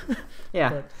fun.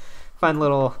 Yeah, fun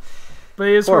little. But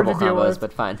it is hard to deal combos, with.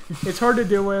 but fun. It's hard to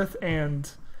deal with, and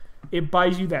it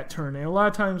buys you that turn. And a lot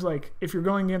of times, like, if you're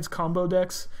going against combo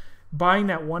decks, buying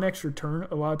that one extra turn,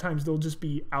 a lot of times they'll just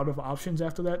be out of options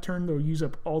after that turn. They'll use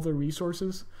up all their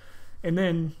resources, and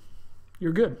then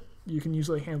you're good. You can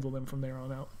usually handle them from there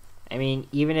on out. I mean,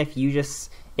 even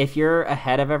if you're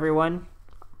ahead of everyone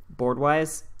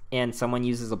board-wise and someone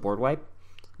uses a board wipe,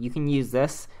 you can use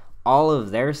this. All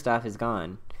of their stuff is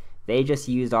gone. They just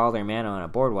used all their mana on a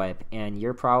board wipe, and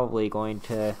you're probably going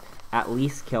to at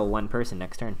least kill one person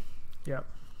next turn. Yeah,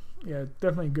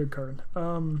 definitely a good card.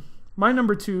 My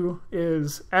number 2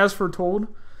 is As Foretold.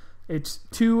 It's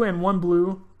 2 and 1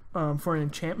 blue for an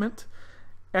enchantment.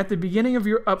 At the beginning of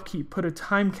your upkeep, put a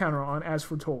time counter on As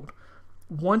Foretold.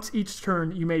 Once each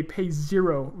turn, you may pay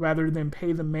 0 rather than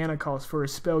pay the mana cost for a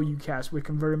spell you cast with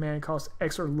converted mana cost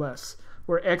X or less,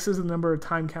 where X is the number of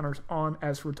time counters on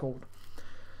As Foretold.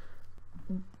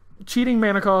 Cheating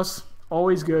mana costs,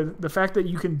 always good. The fact that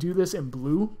you can do this in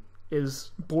blue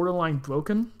is borderline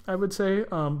broken, I would say,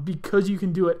 because you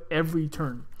can do it every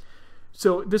turn.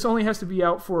 So this only has to be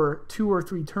out for 2 or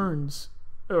 3 turns,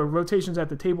 or rotations at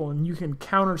the table, and you can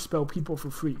counterspell people for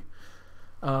free.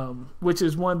 Which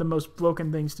is one of the most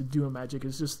broken things to do in Magic,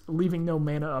 is just leaving no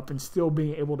mana up and still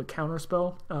being able to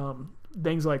counterspell.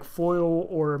 Things like foil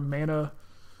or mana,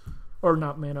 or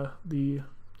not mana, the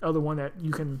other one that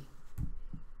you can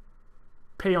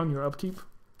pay on your upkeep,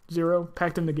 0,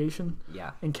 Pact of Negation,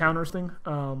 and counters thing,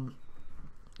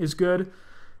 is good.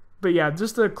 But yeah,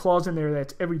 just the clause in there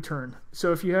that's every turn.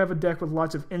 So if you have a deck with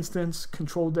lots of instants,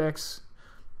 control decks,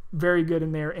 very good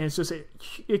in there, and it's just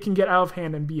it can get out of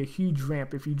hand and be a huge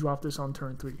ramp if you drop this on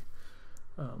turn 3.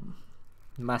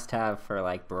 Must have for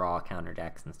like Brawl counter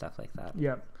decks and stuff like that.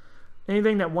 Yeah.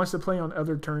 Anything that wants to play on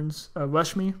other turns,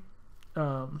 Rush Me,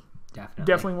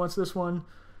 definitely wants this one.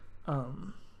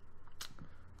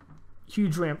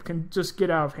 Huge ramp, can just get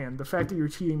out of hand. The fact that you're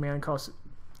cheating mana costs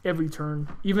every turn,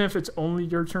 even if it's only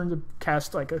your turn to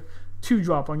cast like a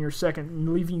 2-drop on your second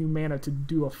and leaving you mana to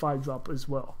do a 5-drop as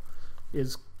well,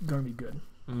 is going to be good.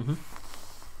 Mm-hmm.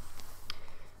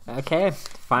 Okay,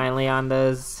 finally on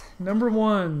those number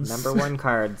 1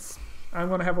 cards. I'm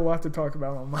going to have a lot to talk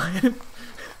about on mine.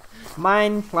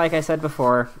 Mine, like I said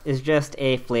before, is just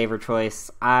a flavor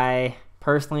choice. I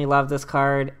personally love this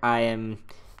card. I am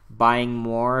buying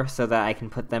more so that I can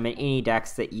put them in any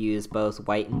decks that use both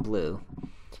white and blue.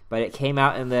 But it came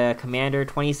out in the Commander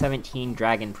 2017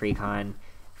 Dragon Precon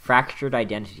Fractured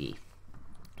Identity.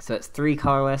 So it's 3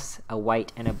 colorless, a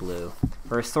white, and a blue.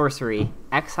 For a sorcery,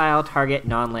 exile target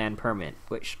non-land permanent,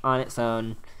 which on its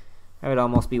own, I would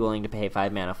almost be willing to pay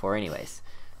 5 mana for anyways.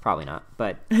 Probably not,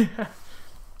 but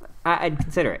I'd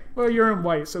consider it. Well, you're in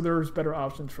white, so there's better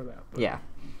options for that. But.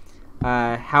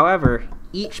 Yeah. However,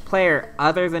 each player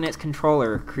other than its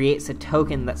controller creates a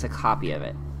token that's a copy of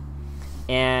it.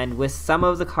 And with some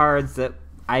of the cards that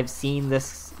I've seen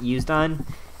this used on,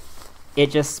 it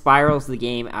just spirals the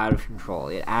game out of control.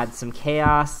 It adds some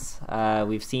chaos.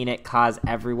 We've seen it cause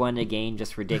everyone to gain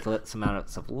just ridiculous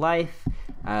amounts of life.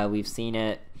 We've seen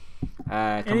it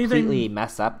completely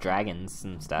mess up dragons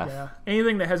and stuff. Yeah,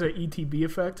 anything that has an ETB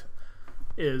effect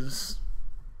is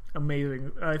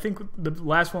amazing. I think the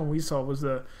last one we saw was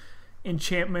the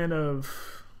enchantment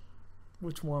of,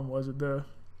 which one was it? The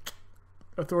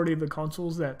Authority of the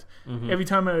Consuls, that every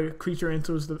time a creature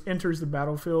enters the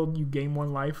battlefield, you gain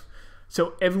 1 life.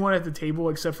 So everyone at the table,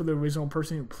 except for the original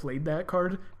person who played that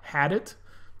card, had it,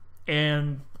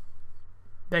 and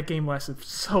that game lasted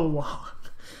so long.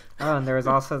 Oh, and there was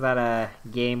also that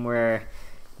game where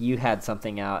you had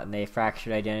something out and they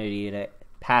fractured identity and it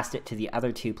passed it to the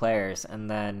other 2 players, and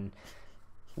then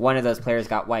one of those players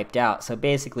got wiped out. So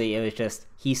basically, it was just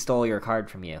he stole your card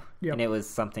from you, and it was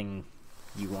something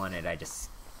you wanted. I just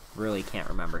really can't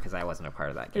remember because I wasn't a part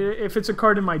of that game. If it's a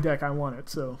card in my deck, I want it.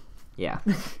 So yeah,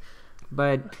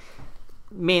 but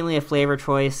mainly a flavor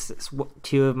choice. It's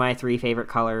 2 of my 3 favorite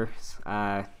colors.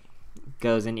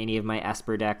 Goes in any of my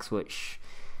Esper decks, which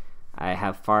I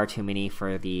have far too many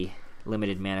for the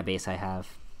limited mana base I have.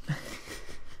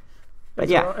 But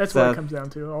that's what it comes down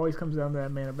to. It always comes down to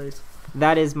that mana base.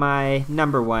 That is my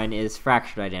number 1, is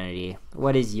Fractured Identity.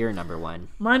 What is your number 1?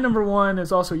 My number 1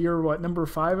 is also your, number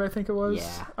 5, I think it was?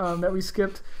 Yeah. That we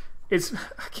skipped.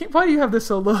 Why do you have this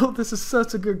so low? This is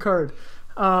such a good card.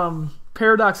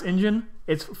 Paradox Engine.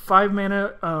 It's 5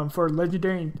 mana for a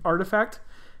legendary artifact.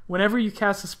 Whenever you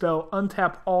cast a spell,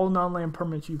 untap all non-land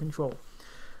permanents you control.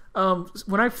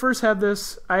 When I first had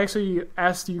this, I actually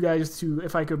asked you guys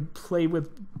if I could play with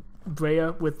Brea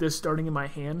with this starting in my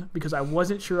hand, because I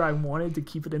wasn't sure I wanted to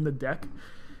keep it in the deck.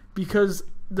 Because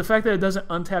the fact that it doesn't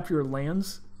untap your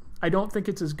lands, I don't think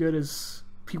it's as good as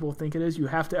people think it is. You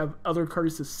have to have other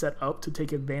cards to set up to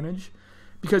take advantage.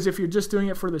 Because if you're just doing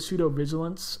it for the pseudo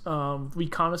vigilance,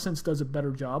 Reconnaissance does a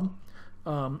better job.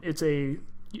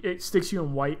 It sticks you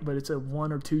in white, but it's a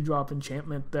 1 or 2 drop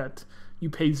enchantment that you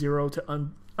pay 0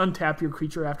 to untap your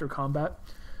creature after combat.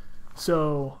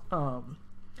 So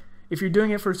if you're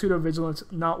doing it for pseudo vigilance,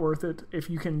 not worth it. If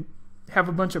you can have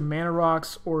a bunch of mana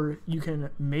rocks, or you can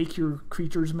make your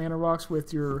creatures mana rocks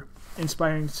with your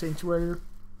Inspiring Sanctuary,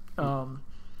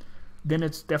 then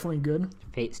it's definitely good.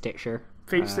 Fate Stitcher.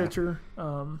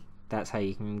 That's how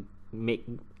you can make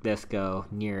this go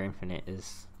near infinite,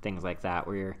 is things like that,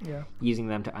 where you're using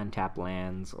them to untap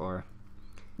lands, or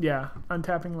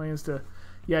untapping lands to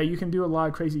you can do a lot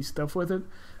of crazy stuff with it.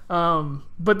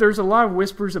 But there's a lot of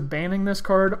whispers of banning this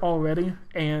card already,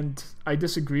 and I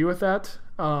disagree with that.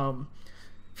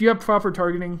 If you have proper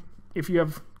targeting, if you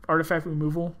have artifact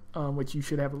removal, which you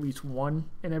should have at least 1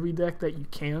 in every deck that you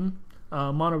can.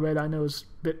 Mono red I know is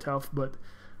a bit tough, but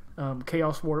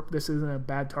Chaos Warp, this isn't a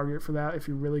bad target for that if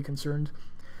you're really concerned.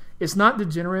 It's not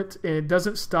degenerate, and it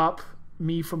doesn't stop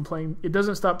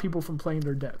people from playing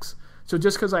their decks. So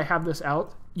just because I have this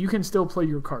out, you can still play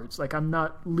your cards. Like, I'm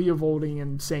not Leovolding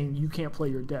and saying you can't play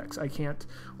your decks. I can't,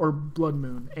 or Blood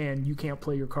Moon, and you can't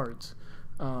play your cards.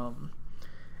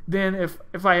 Then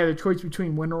if I had a choice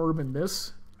between Winter Orb and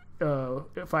this,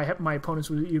 if my opponents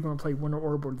were either going to play Winter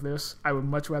Orb or this, I would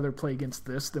much rather play against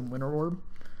this than Winter Orb.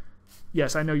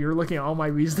 Yes, I know you're looking at all my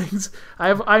reasonings.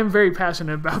 I'm very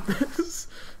passionate about this.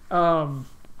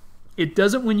 It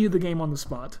doesn't win you the game on the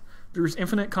spot. There's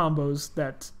infinite combos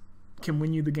that can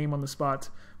win you the game on the spot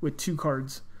with 2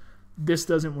 cards. This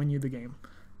doesn't win you the game.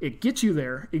 It gets you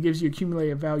there. It gives you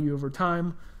accumulated value over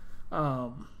time.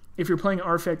 If you're playing an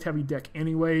artifact heavy deck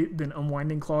anyway, then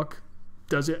Unwinding Clock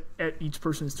does it at each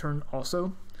person's turn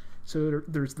also. So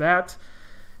there's that.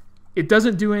 It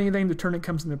doesn't do anything the turn it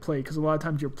comes into play, because a lot of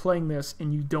times you're playing this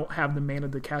and you don't have the mana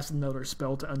to cast another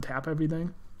spell to untap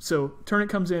everything. So turn it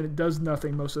comes in, it does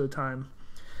nothing most of the time.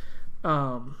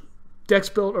 Decks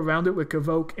built around it with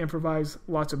Convoke, Improvise,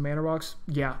 lots of mana rocks,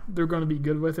 they're going to be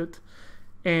good with it.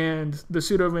 And the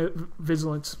pseudo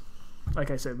vigilance, like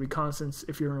I said, Reconnaissance,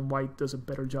 if you're in white, does a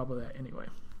better job of that anyway.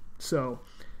 So,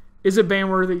 is it ban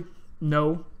worthy?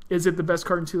 No. Is it the best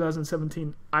card in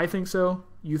 2017? I think so.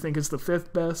 You think it's the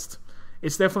 5th best?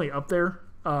 It's definitely up there.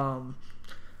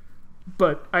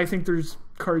 But I think there's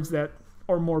cards that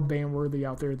are more ban worthy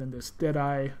out there than this.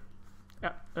 Deadeye,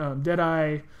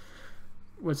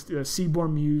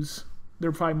 Seaborn Muse.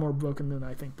 They're probably more broken than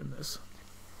I think than this.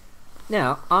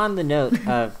 Now, on the note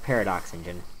of Paradox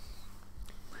Engine,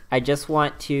 I just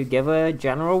want to give a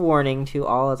general warning to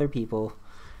all other people.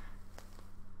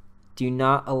 Do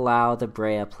not allow the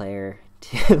Brea player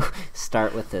to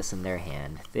start with this in their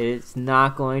hand. It's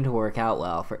not going to work out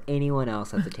well for anyone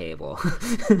else at the table.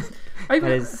 I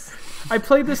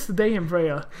played this today in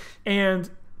Brea, and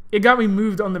it got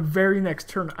removed on the very next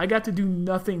turn. I got to do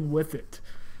nothing with it.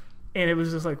 And it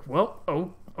was just like, well,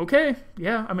 okay.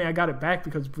 Yeah, I mean, I got it back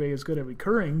because Brea is good at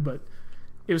recurring, but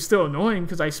it was still annoying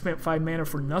because I spent 5 mana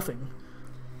for nothing.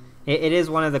 It is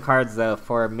one of the cards, though,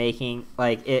 for making,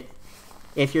 like, it.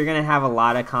 If you're going to have a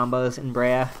lot of combos in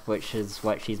Brea, which is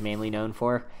what she's mainly known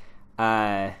for,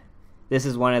 this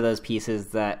is one of those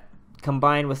pieces that,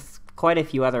 combined with quite a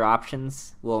few other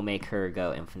options, will make her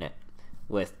go infinite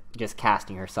with just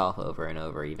casting herself over and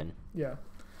over even. Yeah.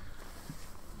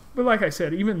 But like I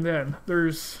said, even then,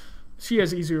 she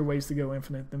has easier ways to go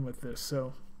infinite than with this.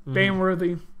 So, ban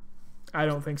worthy, I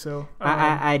don't think so.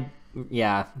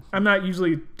 Yeah. I'm not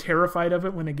usually terrified of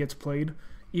it when it gets played,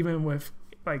 even with,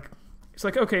 like, it's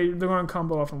like, okay, they're going to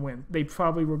combo off and win. They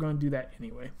probably were going to do that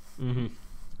anyway. And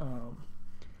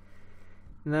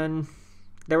then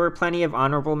there were plenty of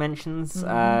honorable mentions. You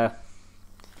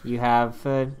have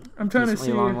a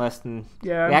long list, and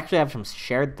we actually have some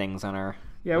shared things on our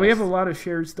list. We have a lot of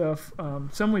shared stuff.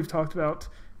 Some we've talked about.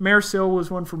 Marisil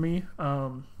was one for me.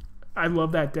 I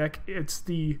love that deck. It's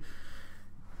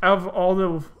out of all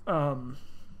the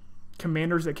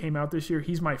commanders that came out this year,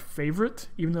 he's my favorite,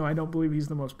 even though I don't believe he's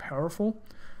the most powerful.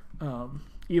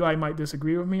 Eli might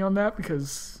disagree with me on that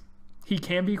because he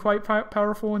can be quite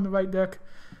powerful in the right deck.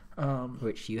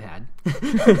 Which you had.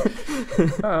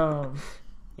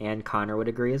 And Connor would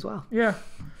agree as well. Yeah.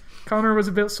 Connor was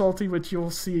a bit salty, which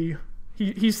you'll see.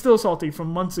 He's still salty from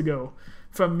months ago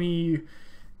from me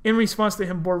in response to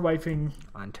him board wiping.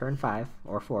 On turn 5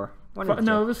 or 4.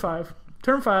 No, it was 5.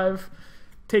 Turn 5,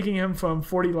 taking him from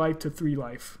 40 life to 3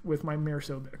 life with my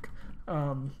Marisol deck.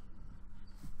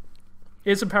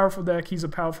 It's a powerful deck. He's a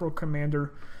powerful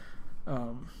commander.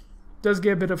 Does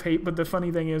get a bit of hate, but the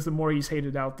funny thing is the more he's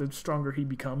hated out, the stronger he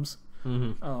becomes.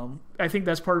 Mm-hmm. I think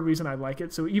that's part of the reason I like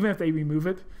it. So even if they remove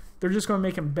it, they're just going to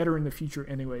make him better in the future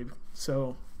anyway.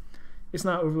 So it's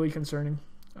not overly concerning.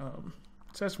 So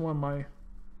that's one of my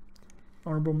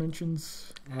honorable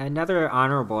mentions. Another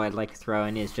honorable I'd like to throw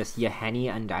in is just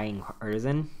Yahenni Undying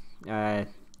Artisan.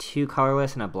 2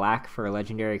 colorless and a black for a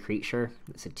legendary creature.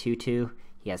 It's a 2/2.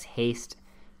 He has haste.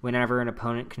 Whenever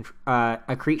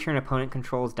a creature an opponent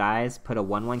controls dies, put a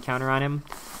 1/1 counter on him,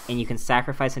 and you can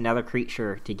sacrifice another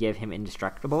creature to give him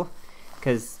indestructible.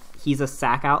 Because he's a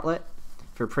sack outlet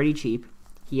for pretty cheap.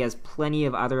 He has plenty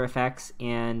of other effects,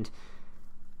 and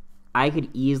I could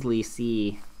easily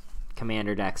see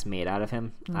commander decks made out of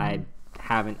him. I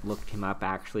haven't looked him up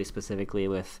actually specifically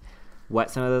with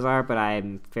what some of those are, but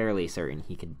I'm fairly certain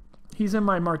he could. He's in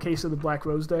my Marquesa the Black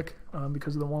Rose deck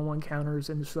because of the 1/1 counters,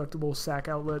 indestructible, sack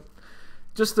outlet.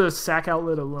 Just the sack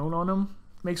outlet alone on him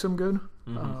makes him good.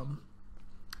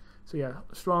 So yeah,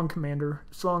 strong commander,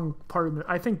 strong part of the.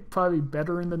 I think probably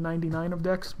better in the 99 of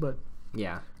decks, but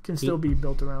yeah, can still be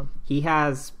built around. He's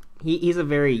a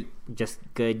very just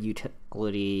good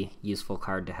utility, useful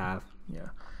card to have. Yeah.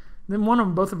 Then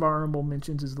both of our honorable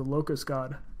mentions is the Locust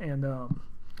God, and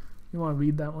you want to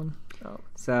read that one?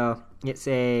 So it's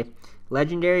a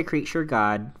legendary creature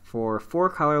god for 4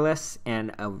 colorless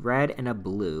and a red and a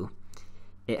blue.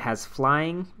 It has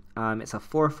flying. It's a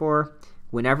 4/4.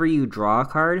 Whenever you draw a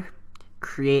card,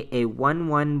 create a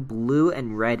 1/1 blue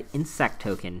and red insect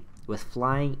token with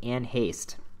flying and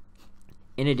haste.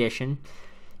 In addition,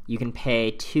 you can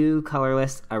pay 2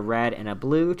 colorless, a red, and a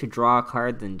blue to draw a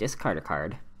card, then discard a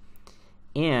card.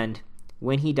 And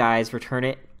when he dies, return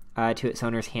it to its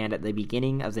owner's hand at the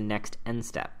beginning of the next end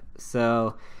step.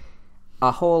 So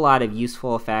a whole lot of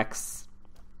useful effects,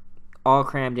 all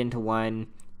crammed into one.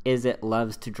 Izzet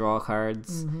loves to draw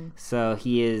cards, so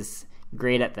he is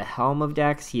great at the helm of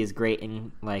decks. He is great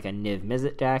in like a Niv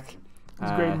Mizzet deck.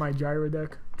 He's great in my Gyra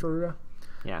deck, Jorah.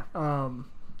 Yeah.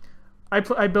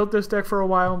 I built this deck for a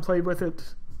while and played with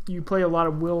it. You play a lot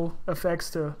of will effects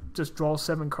to just draw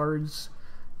 7 cards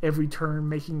every turn,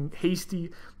 making hasty.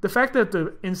 The fact that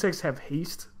the insects have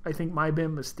haste, I think, might have been a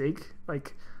mistake.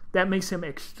 Like, that makes him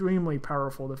extremely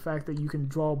powerful. The fact that you can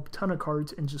draw a ton of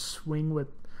cards and just swing with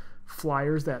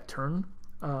flyers that turn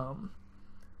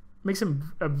makes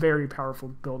him a very powerful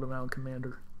build around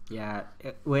commander. Yeah,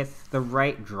 with the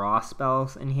right draw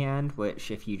spells in hand,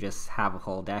 which if you just have a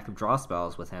whole deck of draw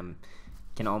spells with him,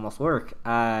 can almost work.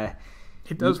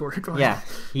 It does work. Yeah,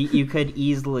 you could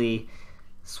easily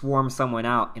swarm someone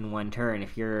out in one turn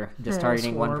if you're just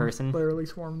targeting one person. Literally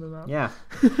swarm them out. Yeah,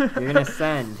 you're gonna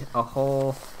send a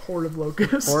whole horde of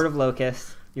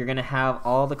locusts. You're gonna have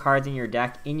all the cards in your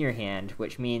deck in your hand,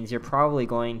 which means you're probably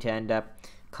going to end up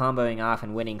comboing off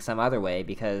and winning some other way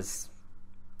because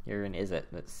you're an Izzet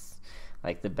that's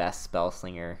like the best spell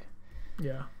slinger.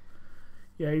 Yeah,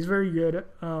 he's very good.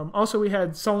 Also, we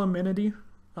had Solemnity,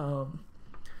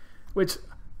 which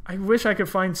I wish I could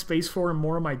find space for in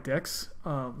more of my decks.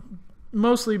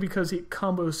 Mostly because it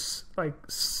combos like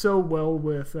so well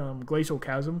with Glacial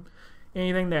Chasm.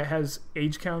 Anything that has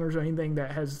age counters or anything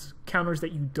that has counters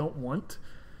that you don't want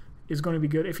is going to be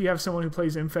good. If you have someone who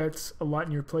plays Infects a lot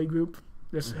in your play group,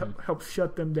 this helps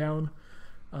shut them down.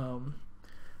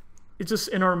 It's just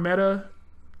in our meta,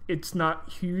 it's not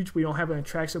huge. We don't have an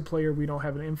Atraxa player. We don't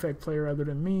have an Infect player other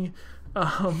than me.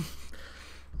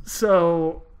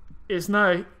 So it's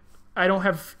not. I don't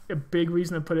have a big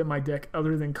reason to put it in my deck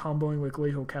other than comboing with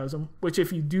Glacial Chasm, which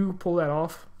if you do pull that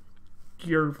off,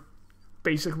 you're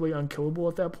basically unkillable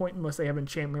at that point unless they have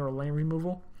enchantment or land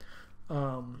removal.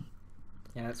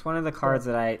 Yeah, it's one of the cards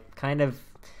that I kind of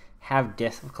have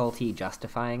difficulty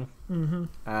justifying.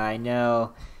 I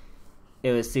know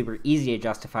it was super easy to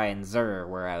justify in Zur,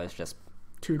 where I was just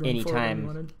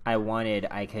anytime I wanted,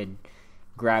 I could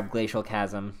grab Glacial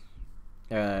Chasm,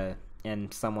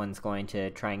 and someone's going to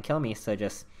try and kill me, so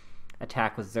just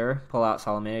attack with Zur, pull out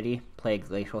Solemnity, play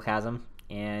Glacial Chasm,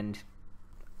 and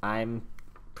I'm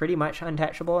pretty much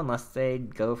untouchable unless they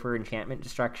go for enchantment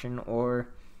destruction or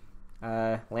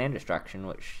land destruction,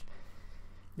 which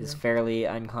is fairly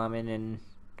uncommon in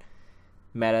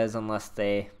metas unless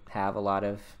they have a lot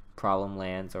of problem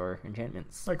lands or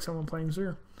enchantments. Like someone playing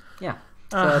Zur. Yeah.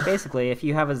 So basically, if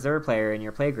you have a Zur player in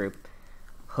your playgroup,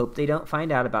 hope they don't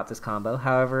find out about this combo.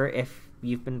 However, if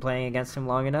you've been playing against him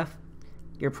long enough,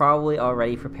 you're probably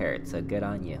already prepared, so good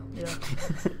on you. Yeah.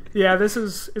 Yeah,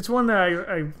 it's one that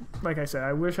I like I said,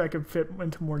 I wish I could fit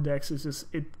into more decks. It's just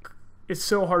it's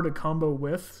so hard to combo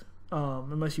with,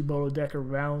 unless you build a deck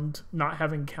around not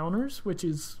having counters, which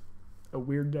is a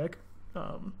weird deck.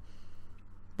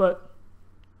 But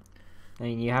I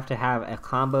mean, you have to have a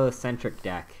combo-centric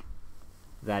deck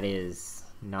that is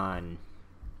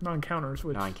non-counters,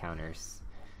 which non-counters.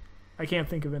 I can't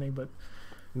think of any, but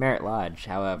Merit Lodge,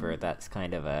 however, that's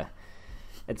kind of a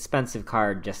expensive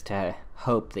card just to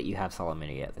hope that you have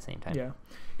Solemnity at the same time. yeah.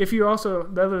 If you also,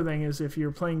 the other thing is if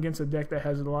you're playing against a deck that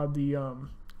has a lot of the,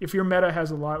 if your meta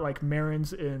has a lot like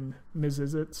Marins and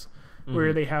Mizizits,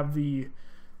 where they have the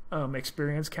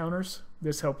experience counters,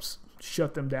 this helps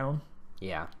shut them down.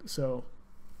 Yeah. So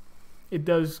it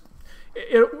does,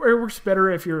 it works better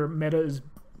if your meta is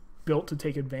built to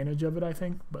take advantage of it, I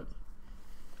think, but.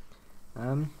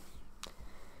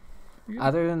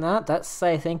 Other than that, that's,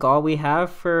 I think, all we have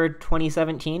for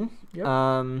 2017. Yep.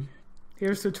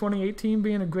 Here's to 2018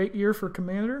 being a great year for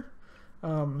Commander.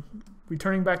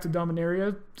 Returning back to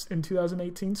Dominaria in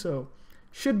 2018, so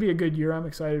should be a good year. I'm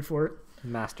excited for it.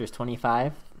 Masters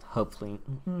 25. Hopefully.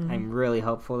 I'm really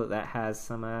hopeful that has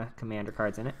some Commander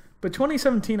cards in it. But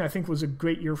 2017, I think, was a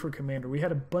great year for Commander. We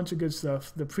had a bunch of good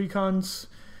stuff. The precons,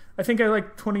 I think I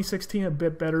like 2016 a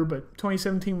bit better, but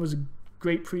 2017 was a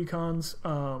great precons.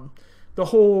 The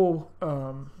whole,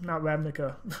 not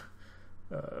Ravnica,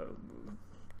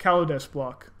 Kaladesh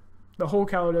block. The whole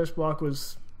Kaladesh block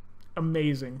was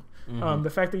amazing. The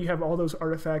fact that you have all those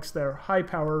artifacts that are high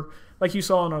power, like you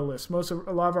saw on our list. A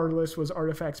lot of our list was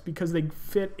artifacts because they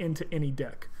fit into any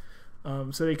deck.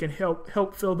 So they can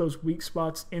help fill those weak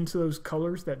spots into those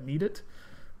colors that need it.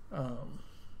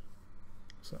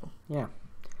 Yeah.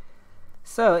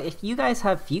 So if you guys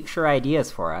have future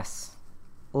ideas for us,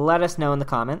 let us know in the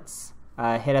comments.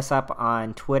 Hit us up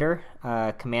on Twitter,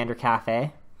 Commander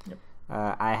Cafe. Yep.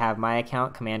 I have my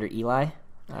account, Commander Eli.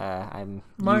 I'm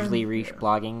usually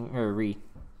blogging or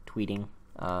retweeting.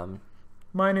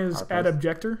 Mine is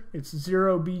 @Objector. It's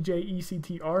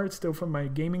 0BJECTR. It's still from my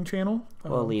gaming channel.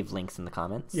 We'll leave links in the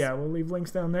comments. Yeah, we'll leave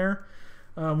links down there.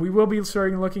 We will be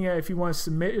starting looking at if you want to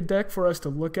submit a deck for us to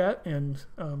look at and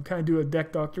kind of do a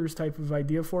deck doctors type of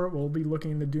idea for it. We'll be looking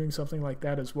into doing something like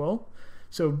that as well.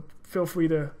 So feel free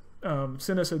to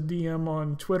send us a DM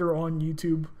on Twitter, on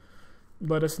YouTube.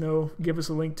 Let us know. Give us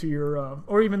a link to your,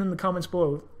 or even in the comments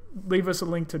below, leave us a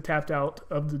link to Tapped Out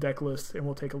of the deck list, and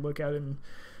we'll take a look at it. And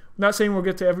I'm not saying we'll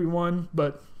get to every one,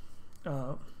 but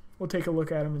we'll take a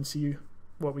look at them and see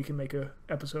what we can make a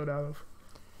episode out of.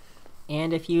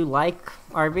 And if you like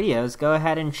our videos, go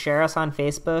ahead and share us on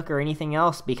Facebook or anything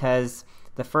else, because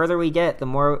the further we get,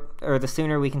 the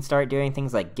sooner we can start doing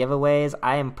things like giveaways.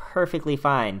 I am perfectly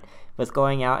fine with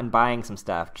going out and buying some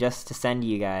stuff just to send to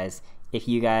you guys if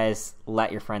you guys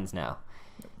let your friends know.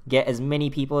 Get as many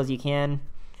people as you can.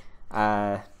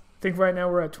 I think right now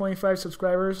we're at 25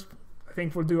 subscribers. I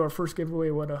think we'll do our first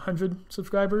giveaway, 100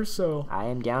 subscribers. So I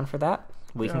am down for that.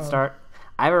 We can start.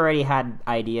 I've already had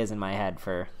ideas in my head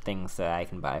for things that I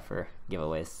can buy for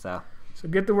giveaways. So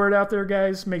get the word out there,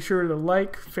 guys. Make sure to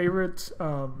like, favorite,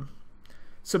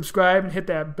 subscribe, and hit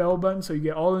that bell button so you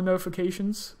get all the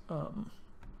notifications. I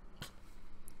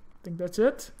think that's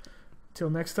it. Till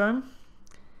next time.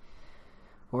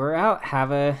 We're out.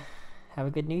 Have a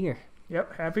good New Year.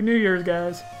 Yep. Happy New Year's,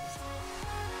 guys.